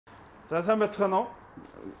За сайн байцгаана уу?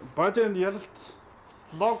 Baji Yalalt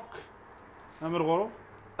vlog номер 3.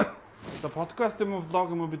 За подкаст юм уу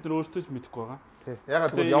влог юм уу бид нар өөрсдөө ч мэдэхгүй байгаа. Тий.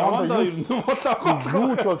 Ягаад гэвэл явандаа ер нь болоогүй.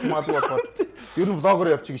 Юу ч болж магадгүй болохоор ер нь влогоор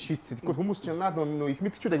явчих шийдсэн. Тэгэхгүй хүмүүс чинь наад нөө их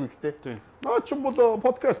мэдчихүүд аягүй ихтэй. Наа ч юм бол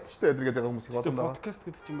подкаст ч гэдэг гэдэг хүмүүс их олон байгаа. Подкаст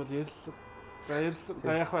гэдэг чинь бол ярьслаг.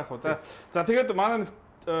 За яах вэ? За тэгээд манай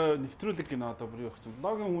нэвтрүүлэг гинэ одоо бүр явах чинь.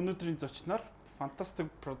 Влогийн өнөөдрийн зочноор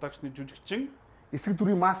Fantastic Production-ы жүжигчин эсрэг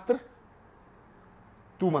дүрийн мастер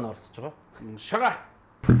дүү маань оролцож байгаа. Шага.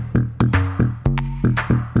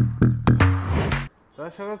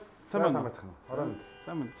 За шага сайн байна. Орон.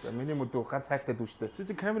 Сайн байна. Миний мөдөө ганц хайртай дүү штэ.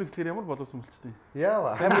 Чи камер ихлэхээр ямар боловсон болчтой.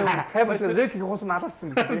 Яава. Камер рекийг хосом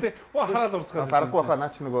алаадсан гэдэг. Оо хараад урсгаас. Барахгүй хаа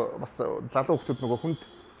наа чи нөгөө бас залуу хүмүүс нөгөө хүнд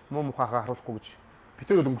муу мухаахаа харуулахгүй гэж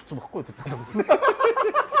битээр өнгөрцөн байхгүй үү залуу гэсэн.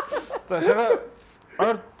 За шага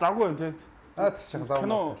ор завгүй юм те. Шага завгүй.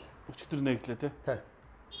 Кино өчтөр нэглээ те. Тий.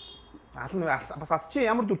 Алан бас чи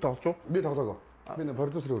ямар дүр тоглож юу? Би тоглоагүй. Би нэг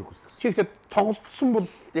продюсер өөр гүйцэтгэсэн. Чи ихэд тоглолцсон бол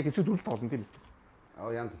яг эсрэг дүр тоглоно тийм ээ.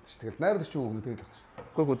 Янз янз шүү. Тэгэл найруулагч юу өгнө тэгэл багш.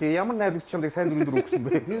 Үгүй тэгээ ямар найруулагч чамд сайн дүрийн дүр өгсөн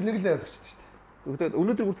бэ? Би нэг л найруулагчтай шүү дээ. Тэгээд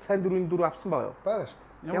өнөөдөр хүртэл сайн дүрийн дүр авсан байгаа юу? Бага шүү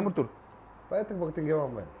дээ. Ямар дүр? Байдаг богдын гяв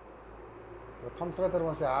юм байна. Томтлогоо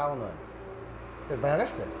дармаас аав нь байна. Тэгээд байгаа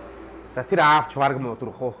шүү дээ. За тэр аавч варг муу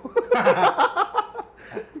дүр хөө.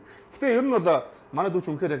 Гэтэ ер нь бол манай дүүч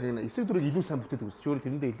үнэхээр яг эсрэг дүрийг илүү сайн бүтээдэг гэсэн. Чи өөрөө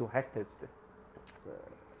тэрэндээ илүү хайртай үстэй.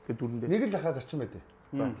 Тэгээд дүрэндээ. Нэг л ахаа зарчим байдэ.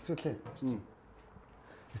 За эсрэглэн.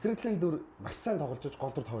 Эсрэглийн дүр маш сайн тоглож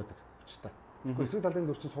гол дүр тавьдаг. Өчтэй. Тэгэхгүй эсрэг талын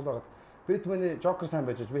дүр чинь сул байгаад Бэтмений Жокер сайн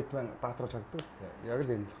байж Бэтмен баатруулж харагддаг шүү дээ. Яг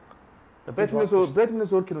л энэ л.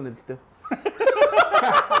 Бэтменээс өөр кино нэлээ.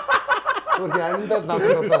 Өөр аминдаа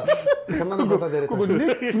надад киноноо бодоод яриад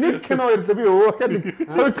байна. Нэг кино ирлээ би өөхөө нэг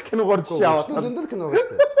хоёр кино горж шаваа. Зөндөл кино байна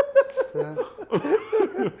шүү дээ.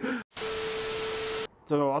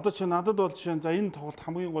 За одоо чи надад бол жишээ за энэ тоглолт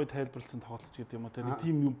хамгийн гоё тайлбарласан тоглолт ч гэдэг юм уу те. Нэг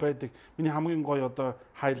тим юм байдаг. Миний хамгийн гоё одоо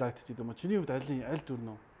хайлайт ч гэдэг юм уу. Чиний хувьд аль дүр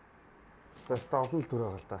нөө? За олон л дүр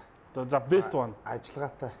байгаа л да. Одоо за best one.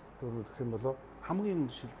 Ажиллагаатай дүрүүд гэх юм болоо хамгийн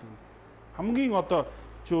шилдэг. Хамгийн одоо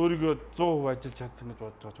чи өөрийгөө 100% ажиллаж чадсан гэж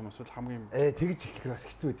бодож байгаа юм эсвэл хамгийн тэгж ихлээр бас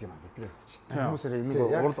хэцүү байд юм аа бидний хувьд чинь. Хүмүүсээр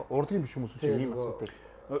нэг урдгийн биш хүмүүс чинь ийм асуудаг.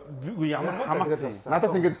 Ямар хамаатай.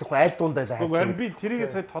 Надаас ингэж тэгэхгүй аль дундаа л хайх. Харин би тэрийг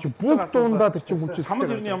сая тодлож байгаа. Бүх дундаа тэр чинь хүн чинь хамд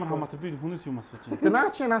ирний ямар хамаатай би хүнээс юм асууж байна. Тэгээ наа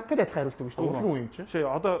чи надтай ядах хариулдаг шүү дээ. Урдгийн хүн юм чинь. Чи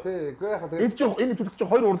одоо үгүй яхаа энэ чинь энэ төлөв чинь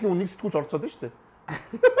хоёр урдгийн хүн нэг сэтгүүлж орцоод байна шүү дээ.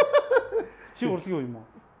 Чи урдгийн хүн юм уу?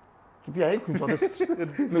 Би аяг хүн цодоос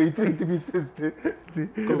нөө идэвхтэй бизнес тий.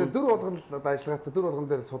 Тэгээд дүр болгоно л одоо ажиллагаатай дүр болгон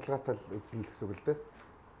дээр судалгаатай л үзлэл гэсэн үг л дээ.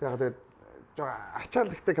 Тэгээд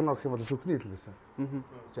ачааллагтай кино гэх юм бол сүхний хэл байсан.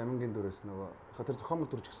 Жамингийн дүрээс нөгөө тэр зохиомл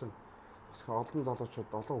дүрж гисэн бас олон залуучууд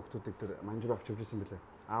олон хүмүүсийг тэр манжруу авч явж ирсэн байлээ.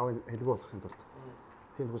 Аав хэлгүй болохын тулд.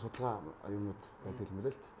 Тийм нэг судалгаа юмнууд байдаг юм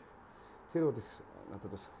байлээ л. Тэр бол их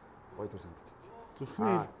надад бас гоё дүр санагдав.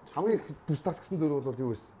 Зүрхний хамгийн их бүстас гэсэн дүр бол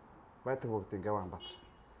юу вэ? Байдаг богдын Гаван Баатар.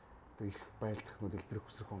 Тэг их байлдах нүд дэлбэрэх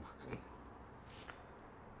хүсрэх унах.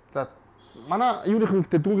 За манай юуныхын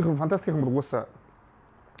гэдэг дүүгийнхэн фантастик юм угсаа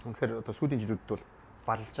үнэхээр одоо сүүлийн жилүүдэд бол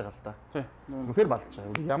балж байгаа л да. Тий. Үнэхээр балж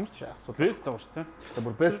байгаа. Ямар ч асуудал бест байгаа шүү дээ. Тэгээ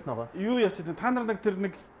бүр бест байгаа. Юу яач та нар нэг тэр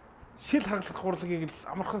нэг шил хаглах хурлагийг л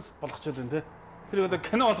амархан болгочиход байна те. Тэр одоо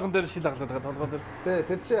кино болгон дээр шил хаглаад байгаа толгой дээр. Тий,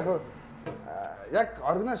 тэр чи яг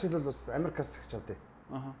оригинал шил бол бас Америкаас их авдээ.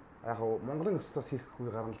 Аха. Яг Монголын нөхцөлөөс хийх үе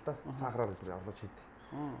гарна л да. Сахараар тэр орлож хийдэг.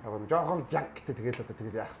 Яг жоохон яг гэдэг тэгэл одоо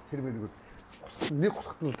тэгэл яах тэр мэн нэг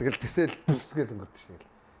хусахт нь тэгэл тэсэл бүсгээл өнгөрдөг шүү дээ.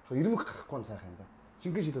 Яг ирмэг гарахгүй сайхан юм да.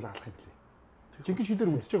 Жинхэнэ шил бол алах юм лээ. Жинхэнэ шилээр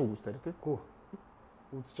үзэж байгаа үгүйс тарай тий. Гүү.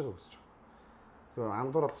 Үзэж байгаа. Тэгээ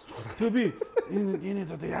андуур болгочих. Тэгээ би энэ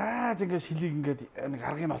одоо яаж ингэ шилийг ингээд нэг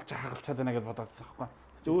аргыг олж хагалчаад байна гэж бодоодсан байхгүй.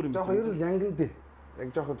 Чи өөр юм. Жоохон ер нь янган дээ. Яг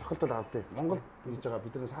жоохон цохилтол авдээ. Монголд хийж байгаа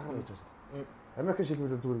бидний сахар хийж байгаа. Америкийн шил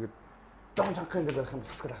бол зүгээр ингээд жоохон чанга ингээд байх юм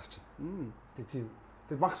басгал харч байна. Тэгээ тийм.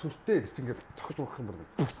 Тэгээ баг сүртэй гэж ингээд цохиж өгөх юм бол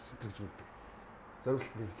бүс гэж мэддэг. Зориулт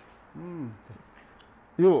юм.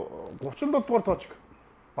 Юу 37 дугаар тоочг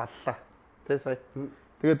баллаа. Тэ сая.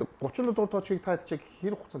 Тэгээд 37 дугаар тоочгийг та чиг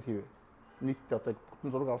хэр хугацаанд хийвэ? Нийтдээ одоо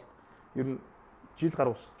бүтэн зураг авалт ер нь жил гар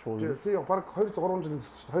ус чуу юу? Тийм баг 2 3 жил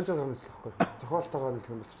нэлсэн 2 жил гар нэлсэн байхгүй. Зохиолтойгоо нэлэх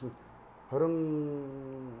юм бол чинь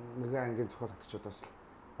 21 ангийн зохиолтчид бас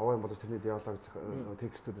овоо юм болж тэрний диалог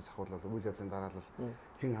текстүүдээс ахуулаад үйл явдлын дараа л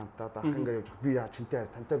хин хамтаад ах ингээ явж би яаж чинтэй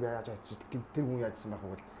тантай би яаж тэр хүн яажсан байх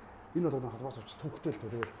вэ? Энэ бол холбоос учраас төвхтэй л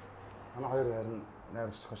тэгэл манай хоёр харин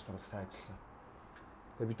найруулагч зохиолч нар сайн ажилласан.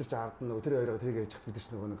 Тэгээ бид нар ч ард нь нөгөө тэр хоёроо тэрийг яж хат бид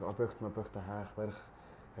нар нөгөө объект хаах барих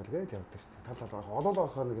гэлгээд явдаг шүү дээ. Тал талаа олоолоо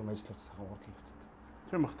орохоор нэг юм ажиллаж сайхан гурлал битдэг.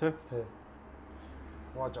 Тийм бах тий. Тий.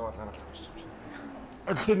 Мууж аваад гаргалах гэж юм чинь.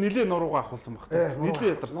 Тэгэхээр нилийн нуруугаа авахулсан баг.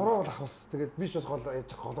 Нилийн ядарсан. Нуруу авахулсан. Тэгээд би ч бас гол яж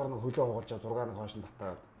голоор нэг хөлөө хугалж 6 нэг хойш нь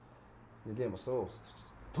татаад нилийн бас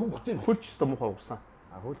төвхтэй юм. Хөлч өстө муухай уурсан.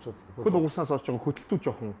 Хөлч хөл уурсанаас олж байгаа хөдөлтөө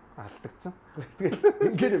жоохон алдагдсан. Тэгээд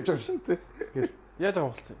ингэж явж байгаа юм шиг. Тэгэл яаж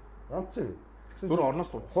авахулсан юм? Ганцхан. Зүр орноос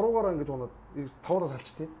хуруугаар ингэж унаад тавраас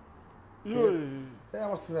алчтыг. Юу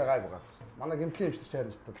ямар ч нэг гайг байгаа. Манай гимтлийн эмчтэр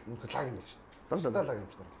чарнаас үнэхээр лаг юм биш. Лаг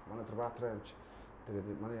эмчтэр. Манай тэр Баатарын эмч.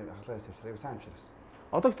 Тэгээд манай ахлагаас эмчтэр сайн эмчтэр байсан.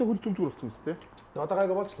 Одоо ихтэй хөл зүг зүгээр болсон юм тест. Тэгээд одоо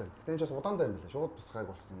гайг болж лээ. Гэтэ энэ ч бас удаандаа юм лээ. Шууд бас гайг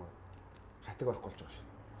болсон юм аа. Хатаг байхгүй болж байгаа ш.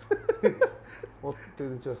 Од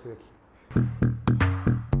тэгээд энэ ч бас тэгээд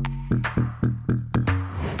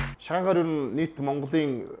Шагаар ер нь нийт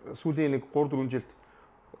Монголын сүүлийн нэг 3-4 жилд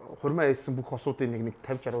хурмаа хийсэн бүх хосуудын нэг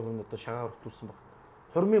 50-60% нь одоо шагаар хөтлүүлсэн баг.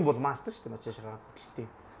 Хурмын бол мастер шүү дээ нацаа шагаар хөтлөлтийн.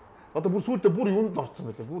 Одоо бүр сүүлдээ бүр юунд орсон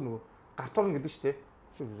байлээ. Бүр нөгөө гарторн гэдэг шүү дээ.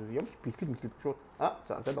 Ямар бэлтгэл шууд.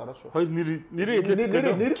 За тэгээд ороо шүү. Хоёр нэрээ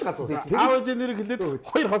хэлээд нэр л газар. Аав ээж нэрийг хэлээд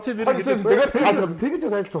хоёр хосын нэрийг хэлээд тэгэж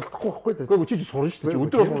бас айлт болохгүй байхгүй дээ. Гэхдээ чи сурна шүү дээ.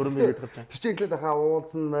 Өдөр болгон хурмын гэдэг гэж. Тэр чинь ихлээр дахиад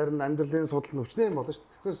уулзсан марин амьдралын судал нүчнээ юм болно шүү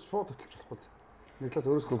дээ. Тэгэхээр шууд хөтлөж болохгүй. Нэг талаас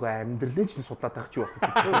өөрөөс гоо амьдралын чинь судлаад байгаа ч юу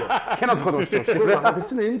байхгүй. Кино зохиол болж байгаа шүү. Тэр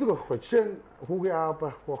чинь эмзэг байхгүй. Жишээ нь хүүгийн аав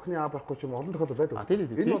байхгүй, охины аав байхгүй ч юм олон тохиолдол байдаг.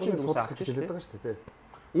 Энэ бол судлах гэж хэлээд байгаа шүү дээ.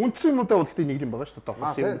 Үндсэн юмудаа бол гэхдээ нэг юм байгаа шүү дээ.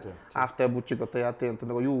 Хосын аавтай бүжиг одоо яа тийм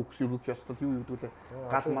нөгөө юу өргөх ёстой юу юудүүлээ.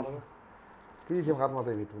 Гал мал. Би их юм гал мал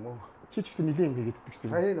юм гэдэг юм уу? Чи ч ихтэй нилийн юм хийгээд байдаг шүү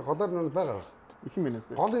дээ. Энэ голоор нь байгаа. Их юм байна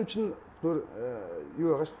шүү. Гол юм чинь нөр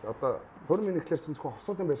юу байгаа шүү дээ. Одоо хурмын нэхлэр чинь зөвхөн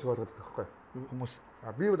хосуудын байр шиг болгоод байдаг байхгүй хүмүүс.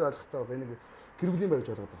 Би бол ойлгохтой бол энийг гэр бүлийн барьж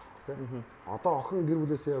болгоод байгаа байхгүй тийм. Одоо охин гэр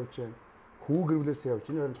бүлээсээ явж байна. Хүү гэр бүлээсээ явж.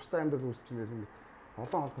 Энэ хоёр тустай амьдрал үүсч байна гэх юм.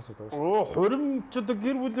 Олон холбоос байгаа шүү. Оо, хуримчд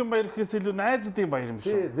гэр бүлийн баяр гэхээс илүү найзуудын баяр юм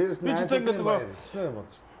шүү. Би ч одоо ингэ байна шүү.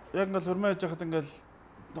 Яг ингээл хурмаа яж хахад ингээл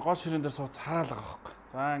гол ширэн дээр сууц хараал байгаа байхгүй.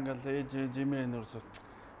 За ингээл ээж имээ нөр сууц.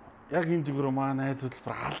 Яг энэ зүгээр маа найзууд л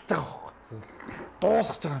бүр алж байгаа байхгүй.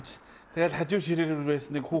 Дуусгаж байгаа юм чи. Тэгэл хажуу ширээр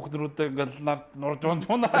байсан нэг хүүхднүүдээ ингээл нард нурж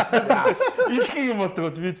унтуунаа. Илхий юм бол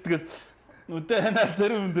тэгвэл би тэгэл нүдэ ханаа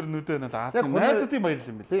зарим юм дэр нүдэ ханаа. Найзуудын баяр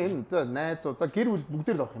юм бэл. Тийм энэ найзууд за гэр бүл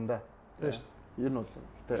бүгдээр л авах юм да. Тийм шүү. Ер нь бол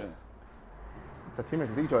тэ. За тийм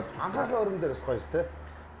ээ тэгж ойлгож. Анхаагийн өрөм дээр бас гоё шүү дээ.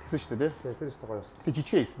 Тэгсэн шүү дээ. Тийм тэр өстө гоё болсон. Тэг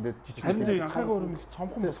жижигхэн хийсэн дээ. Жижиг. Харин тийм анхаагийн өрөм их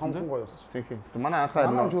цомхон болсон тийм гоё болсон. Тийм. Манай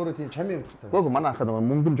анхаа манай ч өөрөө тийм чамын юм дуртай. Гөө манай анхаа нөгөө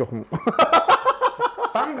мөнгөм жоохон.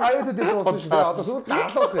 Дан хаяад дээр болсон шүү дээ. Одоо сүүлд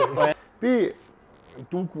алах юм. Би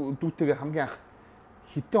дүүтэйгээ хамгийн анх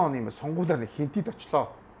хэдэн оны юм сонгуулаар нэг хинтэд очлоо.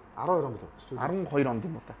 12 он болов. 12 онд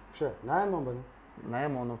юм уу та. Биш ээ 8 он байна.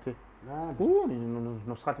 8 он уу тий. 8. Бүү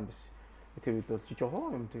нусгаал юм биш. Тэр үед бол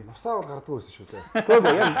жижигхэн юм тий. Нусаа бол гардаггүй байсан шүү дээ.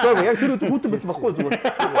 Гөө яг тэр үед хүүтэн байсан байхгүй зүгээр.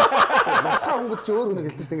 Нусаа өнгөд чи өөр хүн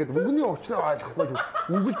хэлдэг чинь ингээд мөнгөний уучнаа ойлгохгүй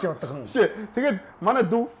үгэлж явдаг юм. Биш ээ. Тэгээд манай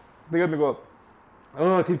дүү тэгээд нөгөө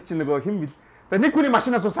тэд чинь нөгөө хим бил. За нэг хүний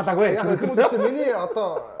машинаас салаагүй. Яг тийм үү шүү дээ. Миний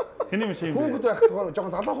одоо хэний машин юм бэ? Хүүхэд байх тухай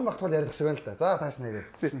жоохон залуухан байх тухай яриад шиг байна л да. За тааш нэрээ.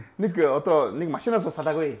 Нэг одоо нэг машинаас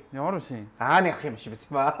салаагүй. Ямар машин? Нэг ах юм машин байсан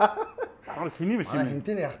ба. Ямар хэний машин юм?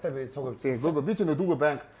 Хинтэний ахтай би цуг авчихсан. Гөө би ч нөгөө дүүгээ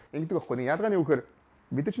банк ингэдэг байхгүй. Нэг ялгааны үхээр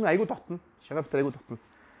бид нар ч айгуу дотно. Шагаав дээр айгуу дотно.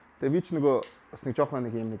 Тэгээ би ч нөгөө бас нэг жоохон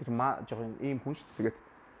нэг юм нэг жоохон ийм хүн шүү дээ. Тэгээд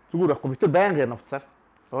зүгээр байхгүй. Би тэр банк ярина уцаар.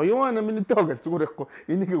 Юу нэ миний дэг гэж зүгээр байхгүй.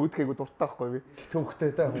 Энийг өдөхөйгөө дуртай байхгүй би.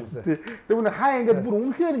 Төвхтэй та хүмүүсээ. Тэгээ үнэ хаа ингээд бүр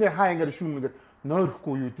үнхээр ингээд хаа ингээд шүн ингээд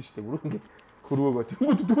нойрохгүй юу дээ шүү дээ. Бүр ингээд хөрвөөгөө.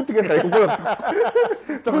 Тэнгүүд дүүтэйгээ аюугаа авдаг.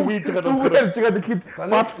 Зөвхөн хийж байгаа дүүтэй хийж байгаа гэхэд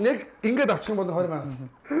нэг ингээд авчих юм бол 20 мянга.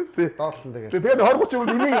 Тий. Доотлон тэгээд. Тэгээд 20 30 юм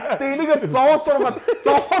энийг зоосроод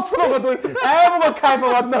аймаг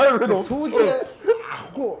кайфаад нойроо. Сүүлээ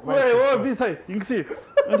авахгүй. Ой би сая ингэсэн.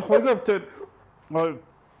 Энэ хойгоо битэр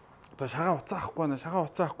за шагаа уцаахгүй нэ шагаа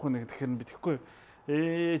уцаахгүй нэ тэгэхээр би тэгэхгүй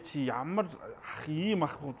чи ямар ах ийм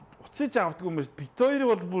ах уцаж авдаг юм биш бит хоёрыг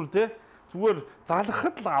бол бүр те зүгээр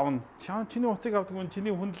залгахад л аавна чиний уцыг авдаг юм чиний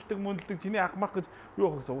хүндэлдэг чиний ах мах гэж юу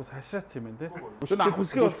хагас уус хашраац юм байна те энэ ах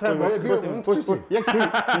үсгээ бол сайн бодсон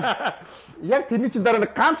яг тэрний чинь дараа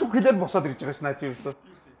нэг ганц үг хэлээд босоод ирж байгаа ш наа чи юусэн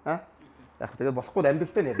яг тэгээд болохгүй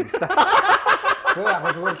амьдралтай нэр л та яг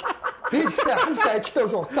зүгээр би ч гэсэн ахын ч ажилтаа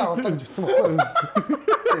už уцаа аваад гэж утсан байхгүй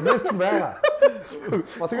Нээс байгаа.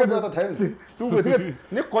 Тэгээд одоо 50. Дүүгээ тэгээд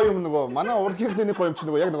нэг гоё юм нөгөө манай урлагийнхны нэг гоё юм чи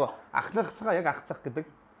нөгөө яг нөгөө ахнах цагаа яг ах цах гэдэг.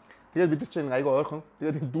 Тэгээд бид нар чинь айгаа ойрхон.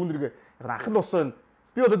 Тэгээд дүүнэргээ яг ах нь усан.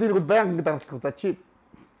 Би одоо тэрийг баян ингэ дарамтлах. За чи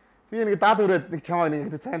би нэг даад өрөөд нэг чамаа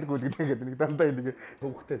нэг цайнд гүйлгээд ингээд нэг дандаа ингэ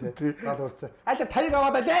төвхтэй тий. Даад урцсан. Аль 50-ыг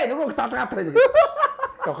аваад тий нөгөөг залгаад байна.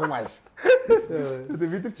 Явах юм ааш.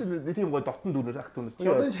 Тэгээд бид нар чинь нэг тийм гоё дотн дүүнэр ах дүүнэр. Чи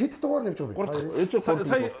одоо хэд дугаар нэмж байгаа бэ?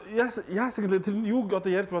 Сая яасан гэлээ тэр юуг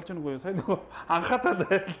одоо ярьж болж байгаа нүгөө. Сая нөгөө анхаатаа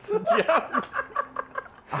байлцсан. Чи яасан?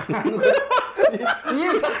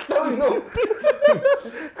 Ийм сахалтай юм уу?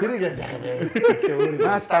 Тэрийг ярьж байгаа юм бэ?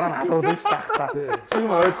 Наач дараа нь халуулна шүү дээ. Чи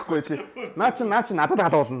юм ойлгохгүй чи. Наа чи надад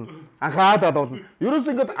халуулна. Анхаад халуулна. Ерөөс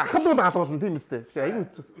ингэж ахал бол халуулна тийм үстэй. Айгу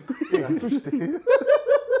хэцүү. Хэцүү шүү дээ.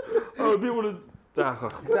 Би бүр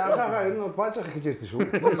заах. Анхаагаа ер нь бол бааж авах гэж ярьсан шүү.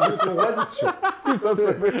 Угаалсан шүү. Би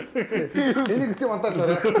сонсоо. Энийг тийм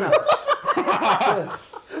монтажлаа.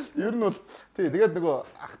 Ер нь бол тий тэгээд нөгөө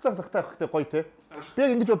ах цах захтай авах гэдэг гоё те. Би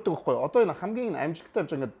яг ингэж боддог байхгүй юу? Одоо энэ хамгийн амжилттай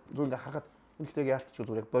явж ингээд зүгээр ингээд харахад ингэдэг яалтч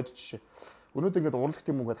зүгээр яг бодож жишээ. Өнөөдөр ингээд урлагт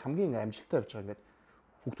юм уу гэдэг хамгийн амжилттай явж байгаа ингээд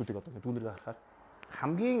хүүхдүүдийг одоо ингээд дүүнэргээ харахаар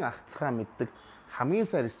хамгийн ах цахаа мэддэг, хамгийн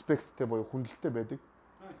сайн респекттэй буюу хүндэлтэй байдаг.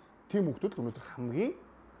 Тийм хүүхдүүд л өнөөдөр хамгийн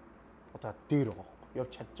одоо дээр байгаа байхгүй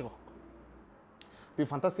явж чадж байгаа байхгүй. Би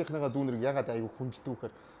фантастикныхаа дүүнэрийг ягаад аюу хүндэлдэг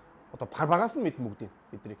вэхээр одоо пар багаас нь мэдэн бүгд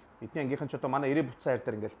биднийг. Бидний ангийнхан ч одоо манай 90 буцаа хайр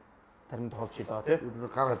дээр ингээд таримд хоолж шилээ тий.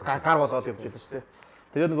 Гар болоод явж байлаа шүү дээ.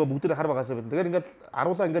 Тэгээд нөгөө бүгдээ хар багасаа бид. Тэгээд ингээд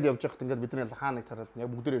аруулаа ингээд явж байхад ингээд бидний хаа нэг тараад яг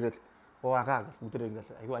бүгдээ ирээл оо агаа гэж бүгдээ ингээд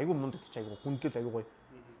айгу мундагч айгу хүндлэл айгу гоё.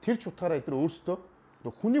 Тэр ч утгаараа эдгээр өөрсдөө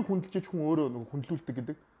нөгөө хүний хүндэлж хүн өөрөө нөгөө хүндлүүлдэг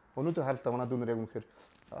гэдэг. Өнөөдөр харалтаа манай дүүнэр яг үнэхээр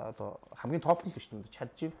одоо хамгийн топ нь шүү дээ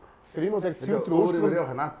чадж юм. Тэр энэ бол яг центр өөрөөр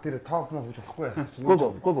явах наад тэр топ мөн гэж болохгүй яах чинь.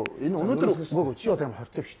 Гөө. Энэ өнөөдөр чи одоо юм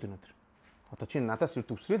хортой биш дээ өнөөдөр. Одоо чи надаас юу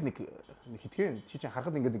төвсрэл нэг хитгэн чи чинь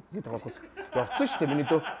харахад ингээд тавахс явцсан шүү дээ миний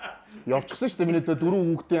дөө. Явчихсан шүү дээ миний дөө дөрөв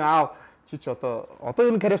хүүхдийн аав чи ч одоо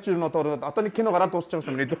ер нь карьер чи ер нь одоо нэг кино гараад дуусч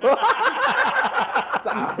байгаа юм миний дөө.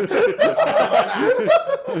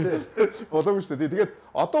 Болоогүй шүү дээ. Тэгээд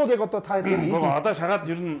одоо бол яг одоо та одоо шагаад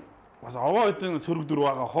ер нь бас овоо хэдэн сөрөг дүр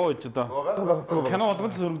байгаа хоо гэж одоо. Кино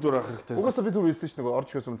болгонд сөрөг дүр авах хэрэгтэй. Угаасаа би түр хэлсэн шүү дээ. Орж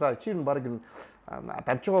ирсэн. За чи ер нь баг энэ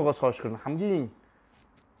давж байгаагаас хойш гэр хамгийн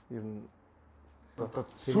ер нь одоо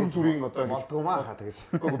сүр зүрийн одоо болдгоо маа хаа тэгэж.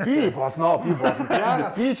 Би болно.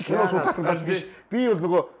 Би ч кино судлах гэж биш. Би бол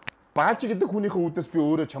нөгөө Баажи гэдэг хүнийхээ үүднээс би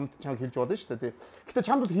өөрөө чамд хэлж болно шүү дээ. Гэтэ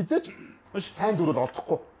чамд бол хизээч сайн дүрэл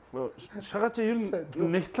олдохгүй. Шагаа чи ер нь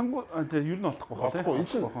нэгтлэнгүү ер нь олдохгүй хаа.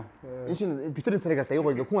 Энэ шин битэрийн царайг алт аюу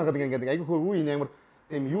гоё хүн хараад ингээд аюу хөө үе энэ амар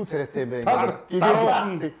тийм юу царайтай юм бэ?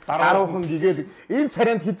 Даруухан гигээд энэ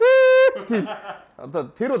царайнд хизээч тийм одоо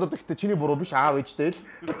тэр бол одоо гэтэ чиний буруу биш аав ээжтэй л.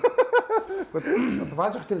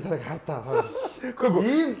 Бааж авах тэр царайг хартаа.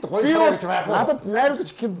 Ийм гоё гэж байх уу? Надад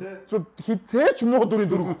найруулагч хизээч муу дүрийн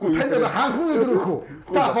дөрөхгүй. Танд ханхны дөрөхгүй.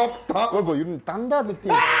 Та бодлоо. Гөө ер нь дандаа л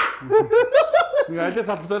тийм. Ингээ аль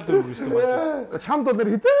салбартаа дөрөв шүү дээ. Чамд бол нэр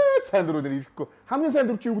хизээч сайн дөрөв нэр ирэхгүй. Хамгийн сайн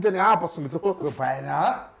дүр чи юу гэдэг нь аа болсон гэлөө.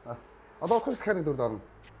 Байна. Одоо ухрах сканы дүрд орно.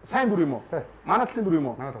 Сайн дүр юм уу? Манай талын дүр юм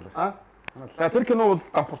уу? Манай талын. Аа? За тэр кино бол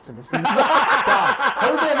дампуулсан юм байна. За,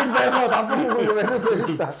 хоёулаа энэ байгаад дампуулсан байна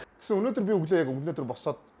л да. Тэгсэн өнөөдөр би өглөө яг өнөөдөр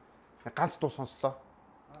босоод ганц дуу сонслоо.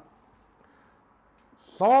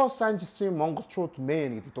 Лос Анжелесийн монголчууд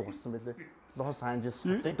мэн гэдэг дуу гарсан байлээ. Лос Анжелес.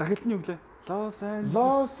 Дахилт нь юу гэлээ?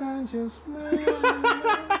 Лос Анжелес мэн.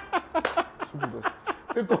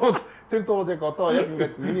 Тэр дуу яг одоо яг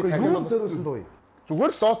ингээд миний тагнуулсан зориулсан дуу юм.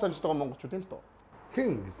 Зүгээр л Лос Анжелест байгаа монголчууд юм л доо.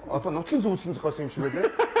 Хэн гэсэн? Одоо нутгийн зөвлөлтөнд зохиосон юм шиг байлаа.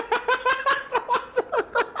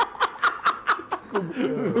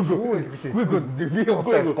 Би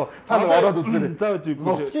одоо та нар ороод үзээрэй. Зааж юу.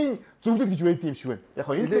 Нутгийн зөвлөлт гэж байдаг юм шиг байна. Яг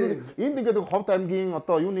хоо энд ингээд нэг ховд аймгийн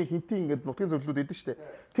одоо юуны хинтийн ингээд нутгийн зөвлөлүүд эдэн штэ.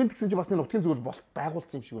 Тэнд гэсэн чи бас нэг нутгийн зөвлөл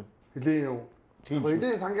байгуулсан юм шиг байна. Хилээ юу? Тийм.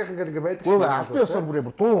 Хилээ сангийнхан ингээд байдаг шүү. Албан ёсоор бүрээ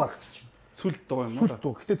бүр дуу гаргачих. Сүлт дуу юм уу? Сүлт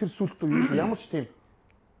дуу. Гэтэ тэр сүлт дуу ямар ч тийм.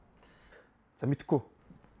 За мэдгүй.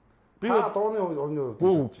 Би дууны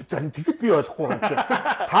хувьд тэгэхэд би ойлгохгүй юм чи.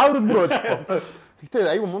 Таавар бүр ойлгохгүй.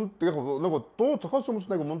 Гэтэ айгу мунд нөгөө дуу зохиосон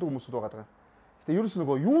хүмүүс айгу мундаг хүмүүс байгаа даа. Гэтэ ерөөс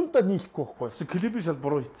нөгөө юундаа нийлэхгүй байхгүй. Клипийн шал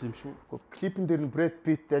буруу хийсэн юм шүү. Клипэн дээр нь Брэд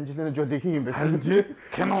Питт, Анжелина Жоли хин юм байсан тий.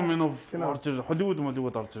 Кино минов орж ир Холливуд орж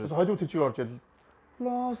ир. Холливуд тийч орж ир.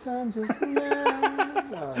 Лос Анжелес.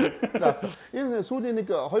 Энэ сүүлийн нэг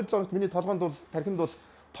 2 7 хоногт миний толгойд бол тархинд бол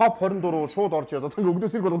топ 20 дуруу шууд орж ирээд одоо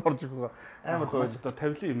өглөөс ирэх болгонд орж ирэх байгаа. Амар гоё одоо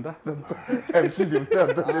тавилын юм да. Тавилын юм да.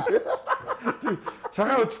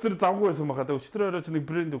 Шагаа өчтөр завгүй байсан баха. Өчтөр орой ч нэг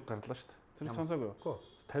брэнд үг гарлаа шүү дээ. Тэр сонсоогүй.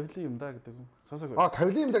 Тавилын юм да гэдэг юм. Сонсоогүй.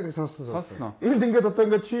 Тавилын юм да гэж сонссон. Энд ингээд одоо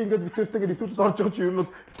ингээд чи ингээд битэртэйгээ нэвтрүүлэлд орж байгаа чи ер нь бол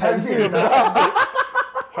тавилын юм да.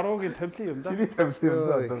 Харуугийн тавилын юм да. Чиний тавилын юм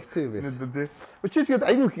да. Хэцүү юм байна. Өчигд гээд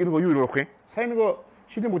аюу их нэг юу явах юм. Сайн нөгөө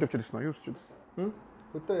шилийн бүгд явчихсан уу? Юу ч юм.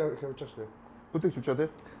 Өдөө явж байгаа шүү. Өдөө явчаа тий.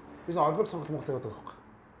 Би нэг объект сонголт Монгол яваад байгаа байхгүй.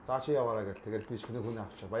 За чи яваарай гэл тэгэл би ч хүн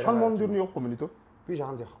авчаа. Баяраа. Чан монд юу явах юм миний дөө? Би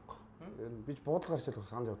шаанд явахгүй. Би ч буудлага гарч ялах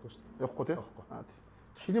санд явдаг шүү. Явахгүй тий. Аа тий.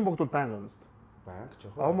 Шилийн бүгд бол байнга юм шүү. Байнга ч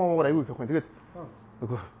яг. Авмаагаар аюу их явах юм. Тэгээд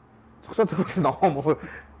нөгөө зогсоод нохоо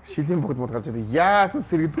шилийн бүгд мод гарч ирээ. Яасан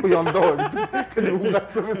сэргэдгүй ёндоо гэдэг хүн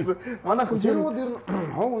гацсан байсан. Манайхан тэр бол ер нь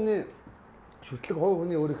хов хүний шүтлэг хувь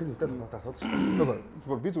хүний өөрийнх нь хөдөл гоотой асуудал шүү.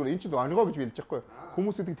 Зүгээр би зүгээр эн чинь онигоо гэж билж байхгүй.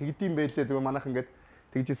 Хүмүүс эдэг тэгдэм байлээ зүгээр манайх ингээд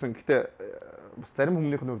тэгжсэн. Гэтэ бас зарим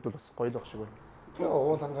хүмүүнийх нь хувьд бол бас гоё л баг шиг байна.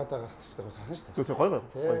 Уул ангаадаа гарцчихдаг бас хаана шүү. Тэгвэл гоё.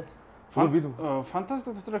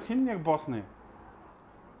 Фантастик дотор хин яг босс нэ.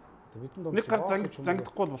 Нэг гар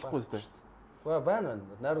зангидахгүй болохгүй шүү дээ. Байна.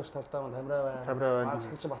 Найруулагч талдаа манд хамраа байна.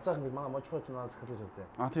 Захирч бацаахан бид манай мужихч нас захирлж явдаа.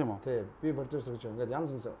 Тийм үү. Тий. Би продюсер гэж ингээд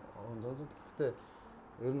янз янз гэхдээ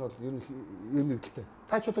ер нь бол ер нь нэгдэлтэй.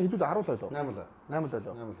 Та ч одоо хэдүүл 10 л ойлоо. 8 л.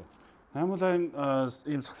 8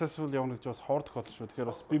 ийм successful явна гэж бас хоор тохиолдол шүү. Тэгэхээр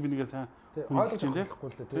бас би бинийгээ сайн ойлгож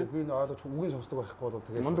байхгүй л дээ. Би нөө ойлгож үгийн сонсдог байхгүй бол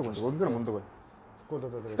тэгээд мундаг байна. Өндөр мундаг байна. Тэгэхгүй л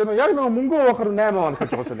одоо тэгээд яг нэг мөнгө авахаар 8 оног гэж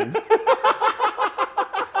байгаа юм.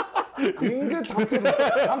 Ингээд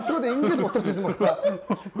хамтрууд ингээд бутарч ирсэн баг та.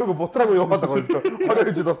 Нөгөө бутраагүй яваад байгаа юм шүү.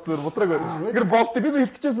 20 жил болцсон бутраагүй. Тэгэхээр болт би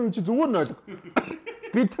хэлчихсэн чи зүгээр нь ойлго.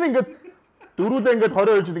 Бид нар ингээд дөрүүлээ ингээд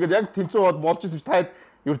 22 жил ингээд яг тэнцүү хоод болж ирсэн чи та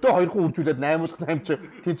ердөө 2 хүн үржүүлээд 8 чи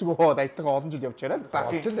тэнцүүг хоод аятайгаа олон жил явж чараа л заах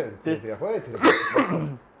юм. Яг бай тэр.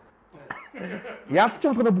 Ялч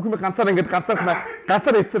юм бүх юм ганцаар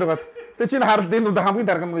эцсээр байгаа. Тэгээ чинь харалт энэ үндэ хамгийн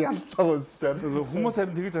дарга нь яллаа үзчихээр. Хүмүүс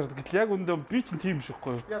харин тэгэж хардаг. Гэтэл яг үндэ би чинь тийм биш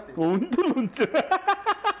байхгүй юу? Өндөр үнч.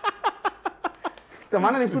 Тэгээ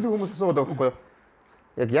манай нэвтрүүлгийн хүмүүс асуугаад байгаа байхгүй юу?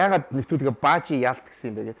 Яг яагаад нэвтрүүлгээ Baji Yalalt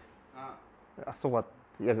гэсэн юм бэ гэдэг. Асуугаад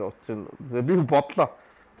яг утсан. Би бодлоо.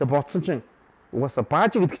 Тэгээ бодсон чинь угаасаа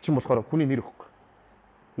Baji гэдэг чинь болохоор хүний нэр өгөхгүй.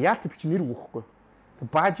 Yalalt гэдэг чинь нэр өгөхгүй.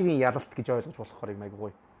 Baji-гийн Yalalt гэж ойлгож болохоор юм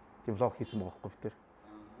айгуу гоё. Тийм влог хийсэн байгаа байхгүй битэр.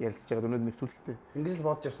 Ярилцж байгаа өнөөдөр нэвтрүүлэгтэй. Ингэж л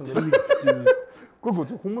бодож явсан дээр.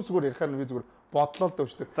 Гүг хүмүүс зүгээр ярихаар би зүгээр бодлоо л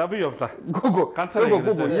дэвшдэг. За би явлаа. Гүг. Ганцаараа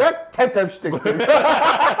яг 50 штэ.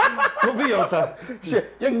 Гүг би явлаа. Биш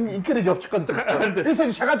яг инкэрэг явчих гээд. Би сая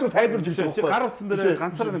шагаа зүгээр тайлбарж өгч байгаа. Гар утсан дээр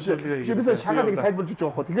ганцаараа нэвтрүүлгээ. Би сая шагаа нэг тайлбарж өгч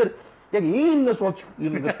байгаа. Тэгэхээр яг иймнээс болж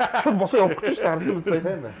юм ингээд шууд босоо явах гэж штэ харсан юм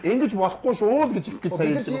сая. Ингэж болохгүй шүү л гэж сая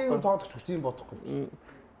хэлж байгаа. Тийм тоодох ч тийм бодохгүй.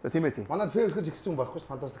 За тийм ээ тийм. Манайд фэйс гэж ихсэн байхгүй ш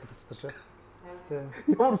фантастик гэдэг чинь шээ.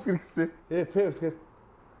 Ямар үсгэр гэсэн. Фэйс гэр.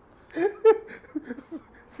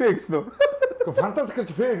 Фэйс нөө. Фантастик гэж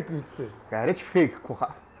фэй гэдэг үстэй. Гараж фэйхгүй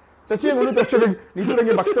хаа. За чи өнөөдөр очоод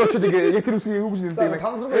нийлүүрийн багтаа очоод яг тэр үсгийг юу гэж нэрдэг.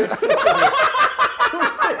 Самсруу.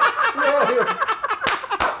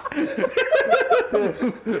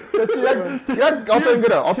 Чи яг одоо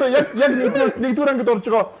ингэ одоо яг нэгдүгээр ангид орж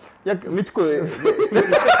байгаа яг мэдхгүй.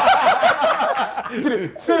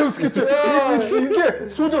 Тэр фэйс гэж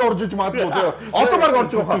ингээ сүүлээр орж иж магадгүй тий. Одоо баг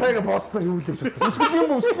орж байгаа хаа. Тайга бооцснаар юу л гэж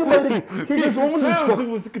бодсон. Үсгийн байрыг хийгээс өмнө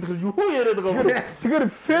үсэг гэдэг юу яриад байгаа юм.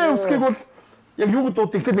 Тэгэхээр фэйсгийг бол яг юу гэдэг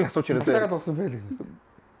тэгэхээр нэг асууж яриад. Тайгаад болсон фэй л гэсэн.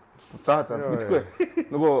 За мэдгүй.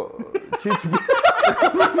 Нөгөө чич би.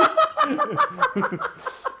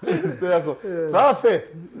 За фэй.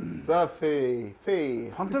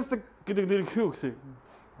 Фантастик гэдэг нэр хүү гэсэн.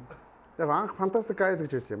 Яг анх Fantastic Guys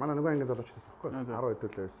гэж байсан юм. Манай нөгөө англи залууч байсан байхгүй. 10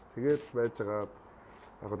 хэдүүлээ байсан. Тэгээд байж байгаа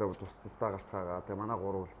яг одоо тусдаа гарцгаагаа. Тэгээ манай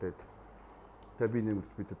 3 үлдээд. Тэгээ би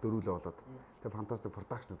нэмэрч бид дөрүүлээ болоод. Тэгээ Fantastic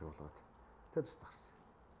Production гэдэг болоод. Тэгээ тусдаа гарсан.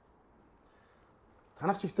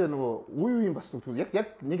 Танах чигтээ нөгөө үе бас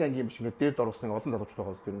яг нэг ангийн биш ингээд дээд орсон нэг олон залуучууд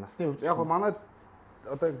байгаа юм. Насны хувьд яг манай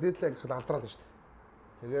одоо дээдлээ ангих алдраад шүү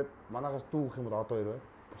дээ. Тэгээд манаагаас дүү гэх юм бол одоо 2 бай.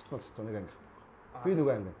 Бусднаас ч нэг анги. Би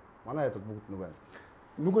нөгөө анги. Манай хэд бүгд нөгөө анги.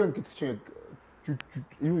 Нөгөө анги гэдэг чинь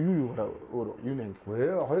юу өөр юу анги.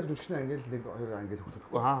 Өө хоёр жүжигчний анги л нэг хоёр анги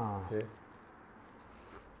хөлтөхгүй. Тий.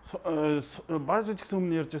 Бажиж гэсэн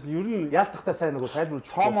өмнө ярьжсэн ер нь яалтахтаа сайн нөгөө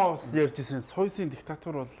тайлбарж Томос ярьжсэн Сойсын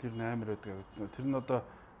диктатур бол ер нь амар байдаг. Тэр нь одоо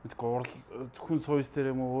мэдгүй зөвхөн Сойс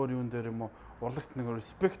дээр юм уу өөр юун дээр юм уу урлагт нэг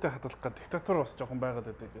респекттэй хадгалах гад диктатур бас жоохон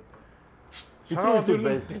байгаад байдаг гэдэг. Шагаад ер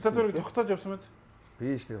нь диктатурыг тогтоож явсан мэт.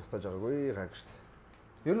 Би ч тэг тогтоож байгаагүй гайг шүү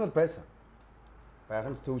дээ. Ер нь бол байсан.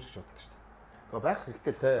 Байх нь зөвж гэж боддог шүү дээ. Гэхдээ байх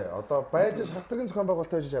хэрэгтэй л. Тий. Одоо байж шахтрын зохион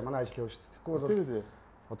байгуулалт хийж манай ажил явна шүү дээ. Тэгэхгүй бол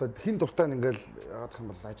одоо хин дуртай ингээл яадаг юм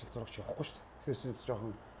бол ажил зурагч явахгүй шүү дээ. Тэгэхээр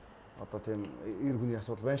жоохон одоо тийм эр хүний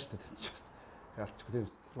асуудал байна шүү дээ. Тэцч бас яалтчгүй тийм.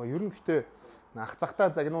 Ер нь гэхдээ ах цагтаа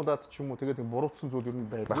загнуулаад ч юм уу тэгээд буруутсан зүйл ер нь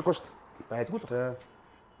байхгүй шүү дээ. Байдгүй л. Тий.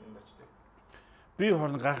 Би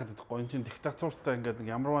хорн гайхаад байхгүй. Энд чинь диктатуртай ингээд нэг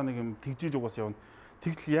ямарваа нэг юм тэгжиж угаас явна.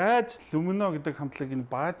 Тэгтэл яаж Люмино гэдэг хамтлагийг энэ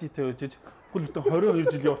Бажитай өжиж хөл бүтэн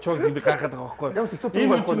 22 жил явчихаа гэдэг би гайхаад байгаа байхгүй.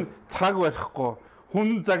 Энэ чинь цаг барихгүй.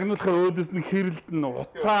 Хүн загнуулахаар өөдөөс нь хэрэлдэн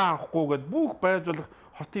уцаа авахгүй гэд бүх байж болох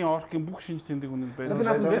хотын оркийн бүх шинж тэмдэг үнэнд байна.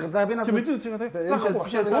 За би надад мэдэн үсэг тий.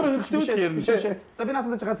 За би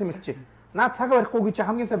надад ганц юм хэлчихье. Наад цаг барихгүй гэж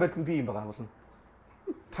хамгийн сайн барих нь би юм байгаа болно.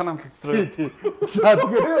 Та намд хэвтрээ. За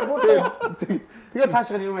тэгээ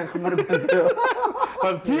цаашаа юм ярих юмар байна.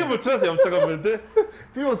 Бас тийм учраас явж байгаа юм байна тий.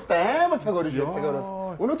 Би устаа амар цаг өрөө шүү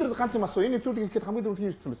цагаар. Өнөөдөр ганц юм асуу. Энэ нэвтрүүлгийг ихэд хамгийн дөрөв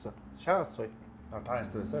хин ирсэн байсан. Шаа асуу. Та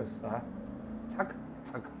ярьсан байсан. За. Цаг.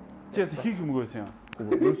 Чиээс хийх юмгүй байсан юм.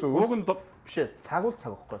 Уг нь биш ээ. Цаг бол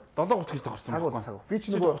цаг байхгүй. 7:30 гэж тохирсон байхгүй. Цаг. Би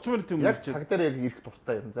ч нөгөө 30 минут юм яг цаг дээр яг ирэх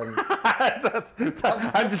дуртай юм. За.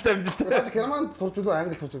 Амжилттай. Германд сурч үлээ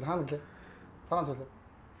англи сурч үлээ хаана гэлээ? Франц үлээ.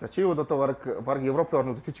 За чи бол одоо баг Европын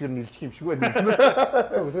орнууд тэр чигээр нэлжих юм шиг байна.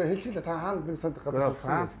 Тэгээ хэлчихлээ та хаана нэг санд газар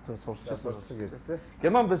Франц сурч сурсан гэж тэ.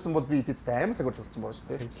 Герман байсан бол би эдээстэй амар цагаар болсон байгаа шүү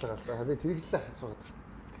дээ. Хэмжлэг галаа. Би тэргэлээ хацуугаад.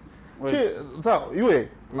 Чи за юу вэ?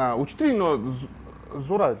 Өчтөрийн нөө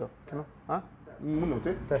зураа байлаа кино. Мөн үү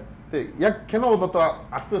те? Тэг. Яг кино бол одоо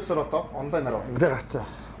аль биесээр одоо онлайнаар Ингээ гарцаа.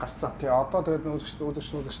 гарцсан. Тэгээ одоо тэгээд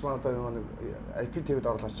үзэгч маань одоо нэг IPTV-д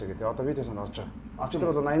орлооч гэдэг. Одоо видеосанд орж байгаа. Өчтөр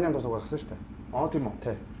бол 88 дуусар гаргасан шүү дээ. Тийм үү?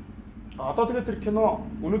 Тий. Одоо тэгээд тэр кино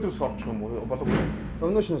өнөөдрөөс орчих юм уу? Болов уу?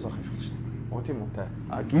 Өнөө шнээс орох юм шиг л шүү дээ. Тийм үү? Тий.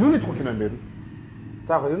 Юуны тухай кино юм бэ?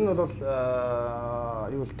 За яг ер нь бол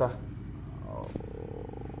юу л та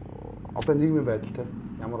одоо нийгмийн байдал те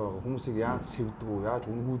ямар байгаа хүмүүсийг яаж сэвдэг үү, яаж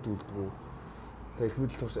үнгүүдүүлдэг үү. Тэгээ эрх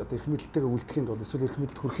мэдэлтэйгээ үлдэхийн тулд эсвэл эрх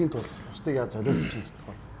мэдэлд хүрэхийн тулд бусдыг яаж золиосч юм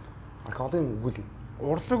гэдэг. Алкоголын өгүүлэн.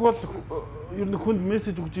 Урлаг бол ер нь хүнд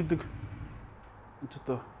мессеж өгж идэг. Ч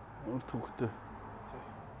одоо урд төвхтэй.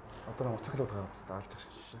 Одоо моциклууд гараад даалж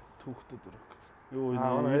байгаа шиг. Төвхтэй дөрөв. Юу энэ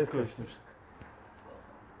Америк байсан юм шүү дээ.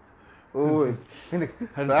 Өө нэг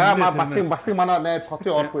за бас нэг манай найз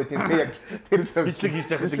хотын орох байт юм те яг тэр бичлэг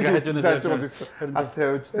хийж яхад ингээ хажуунаас яаж байгаа.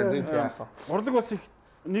 Алцаа өөж тийм яах вэ? Урлаг бас их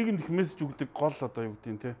нийгэмд их мессеж өгдөг гол одоо юу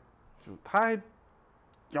гэдэг юм те. Та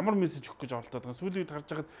ямар мессеж өгөх гэж оролдоод байгаа. Сүүлийн үед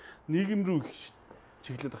харж байхад нийгэм рүү их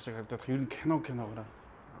чиглээд ах шиг харагдаад ер нь киногоор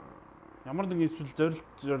ямар нэгэн эсвэл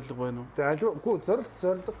зорилго байна уу? Тэгээ аливаа зорилго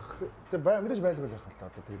тэгээ мэдээж байлгүй л байх л та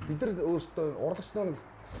одоо тэгээ бид нар өөрсдөө урлагч нэг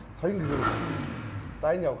соён гэр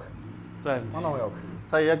дайн явах. За манай явах.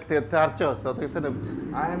 Сая яг тэгээд харж байгаа шүү дээ. Тэгээд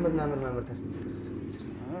амар тавьчихсан гэсэн.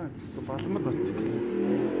 Балмад боцсон.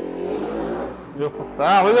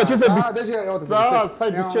 За хоёроо чийсээ дээш яваад. за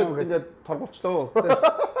сая бичээд ингээд торгуулчлаа.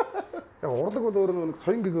 Яг урлаг бол өөрөө нэг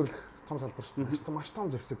соён гэгөөрөх том салбар шүү дээ. Маш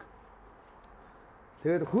том зэвсэг.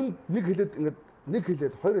 Тэгээд хүн нэг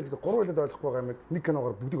хэлээд хоёр хэлээд гурван хэлээд ойлгохгүй байгаа юм нэг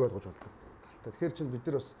киногоор бүгдийг ойлгож болдог. Тэгэхээр чинь бид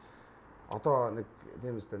нар бас одоо нэг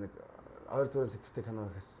тийм үстэй нэг ойр дөрөв сэтгэвтэй кино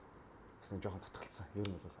гэхээс бас нэг жоохон татгалцсан. Ер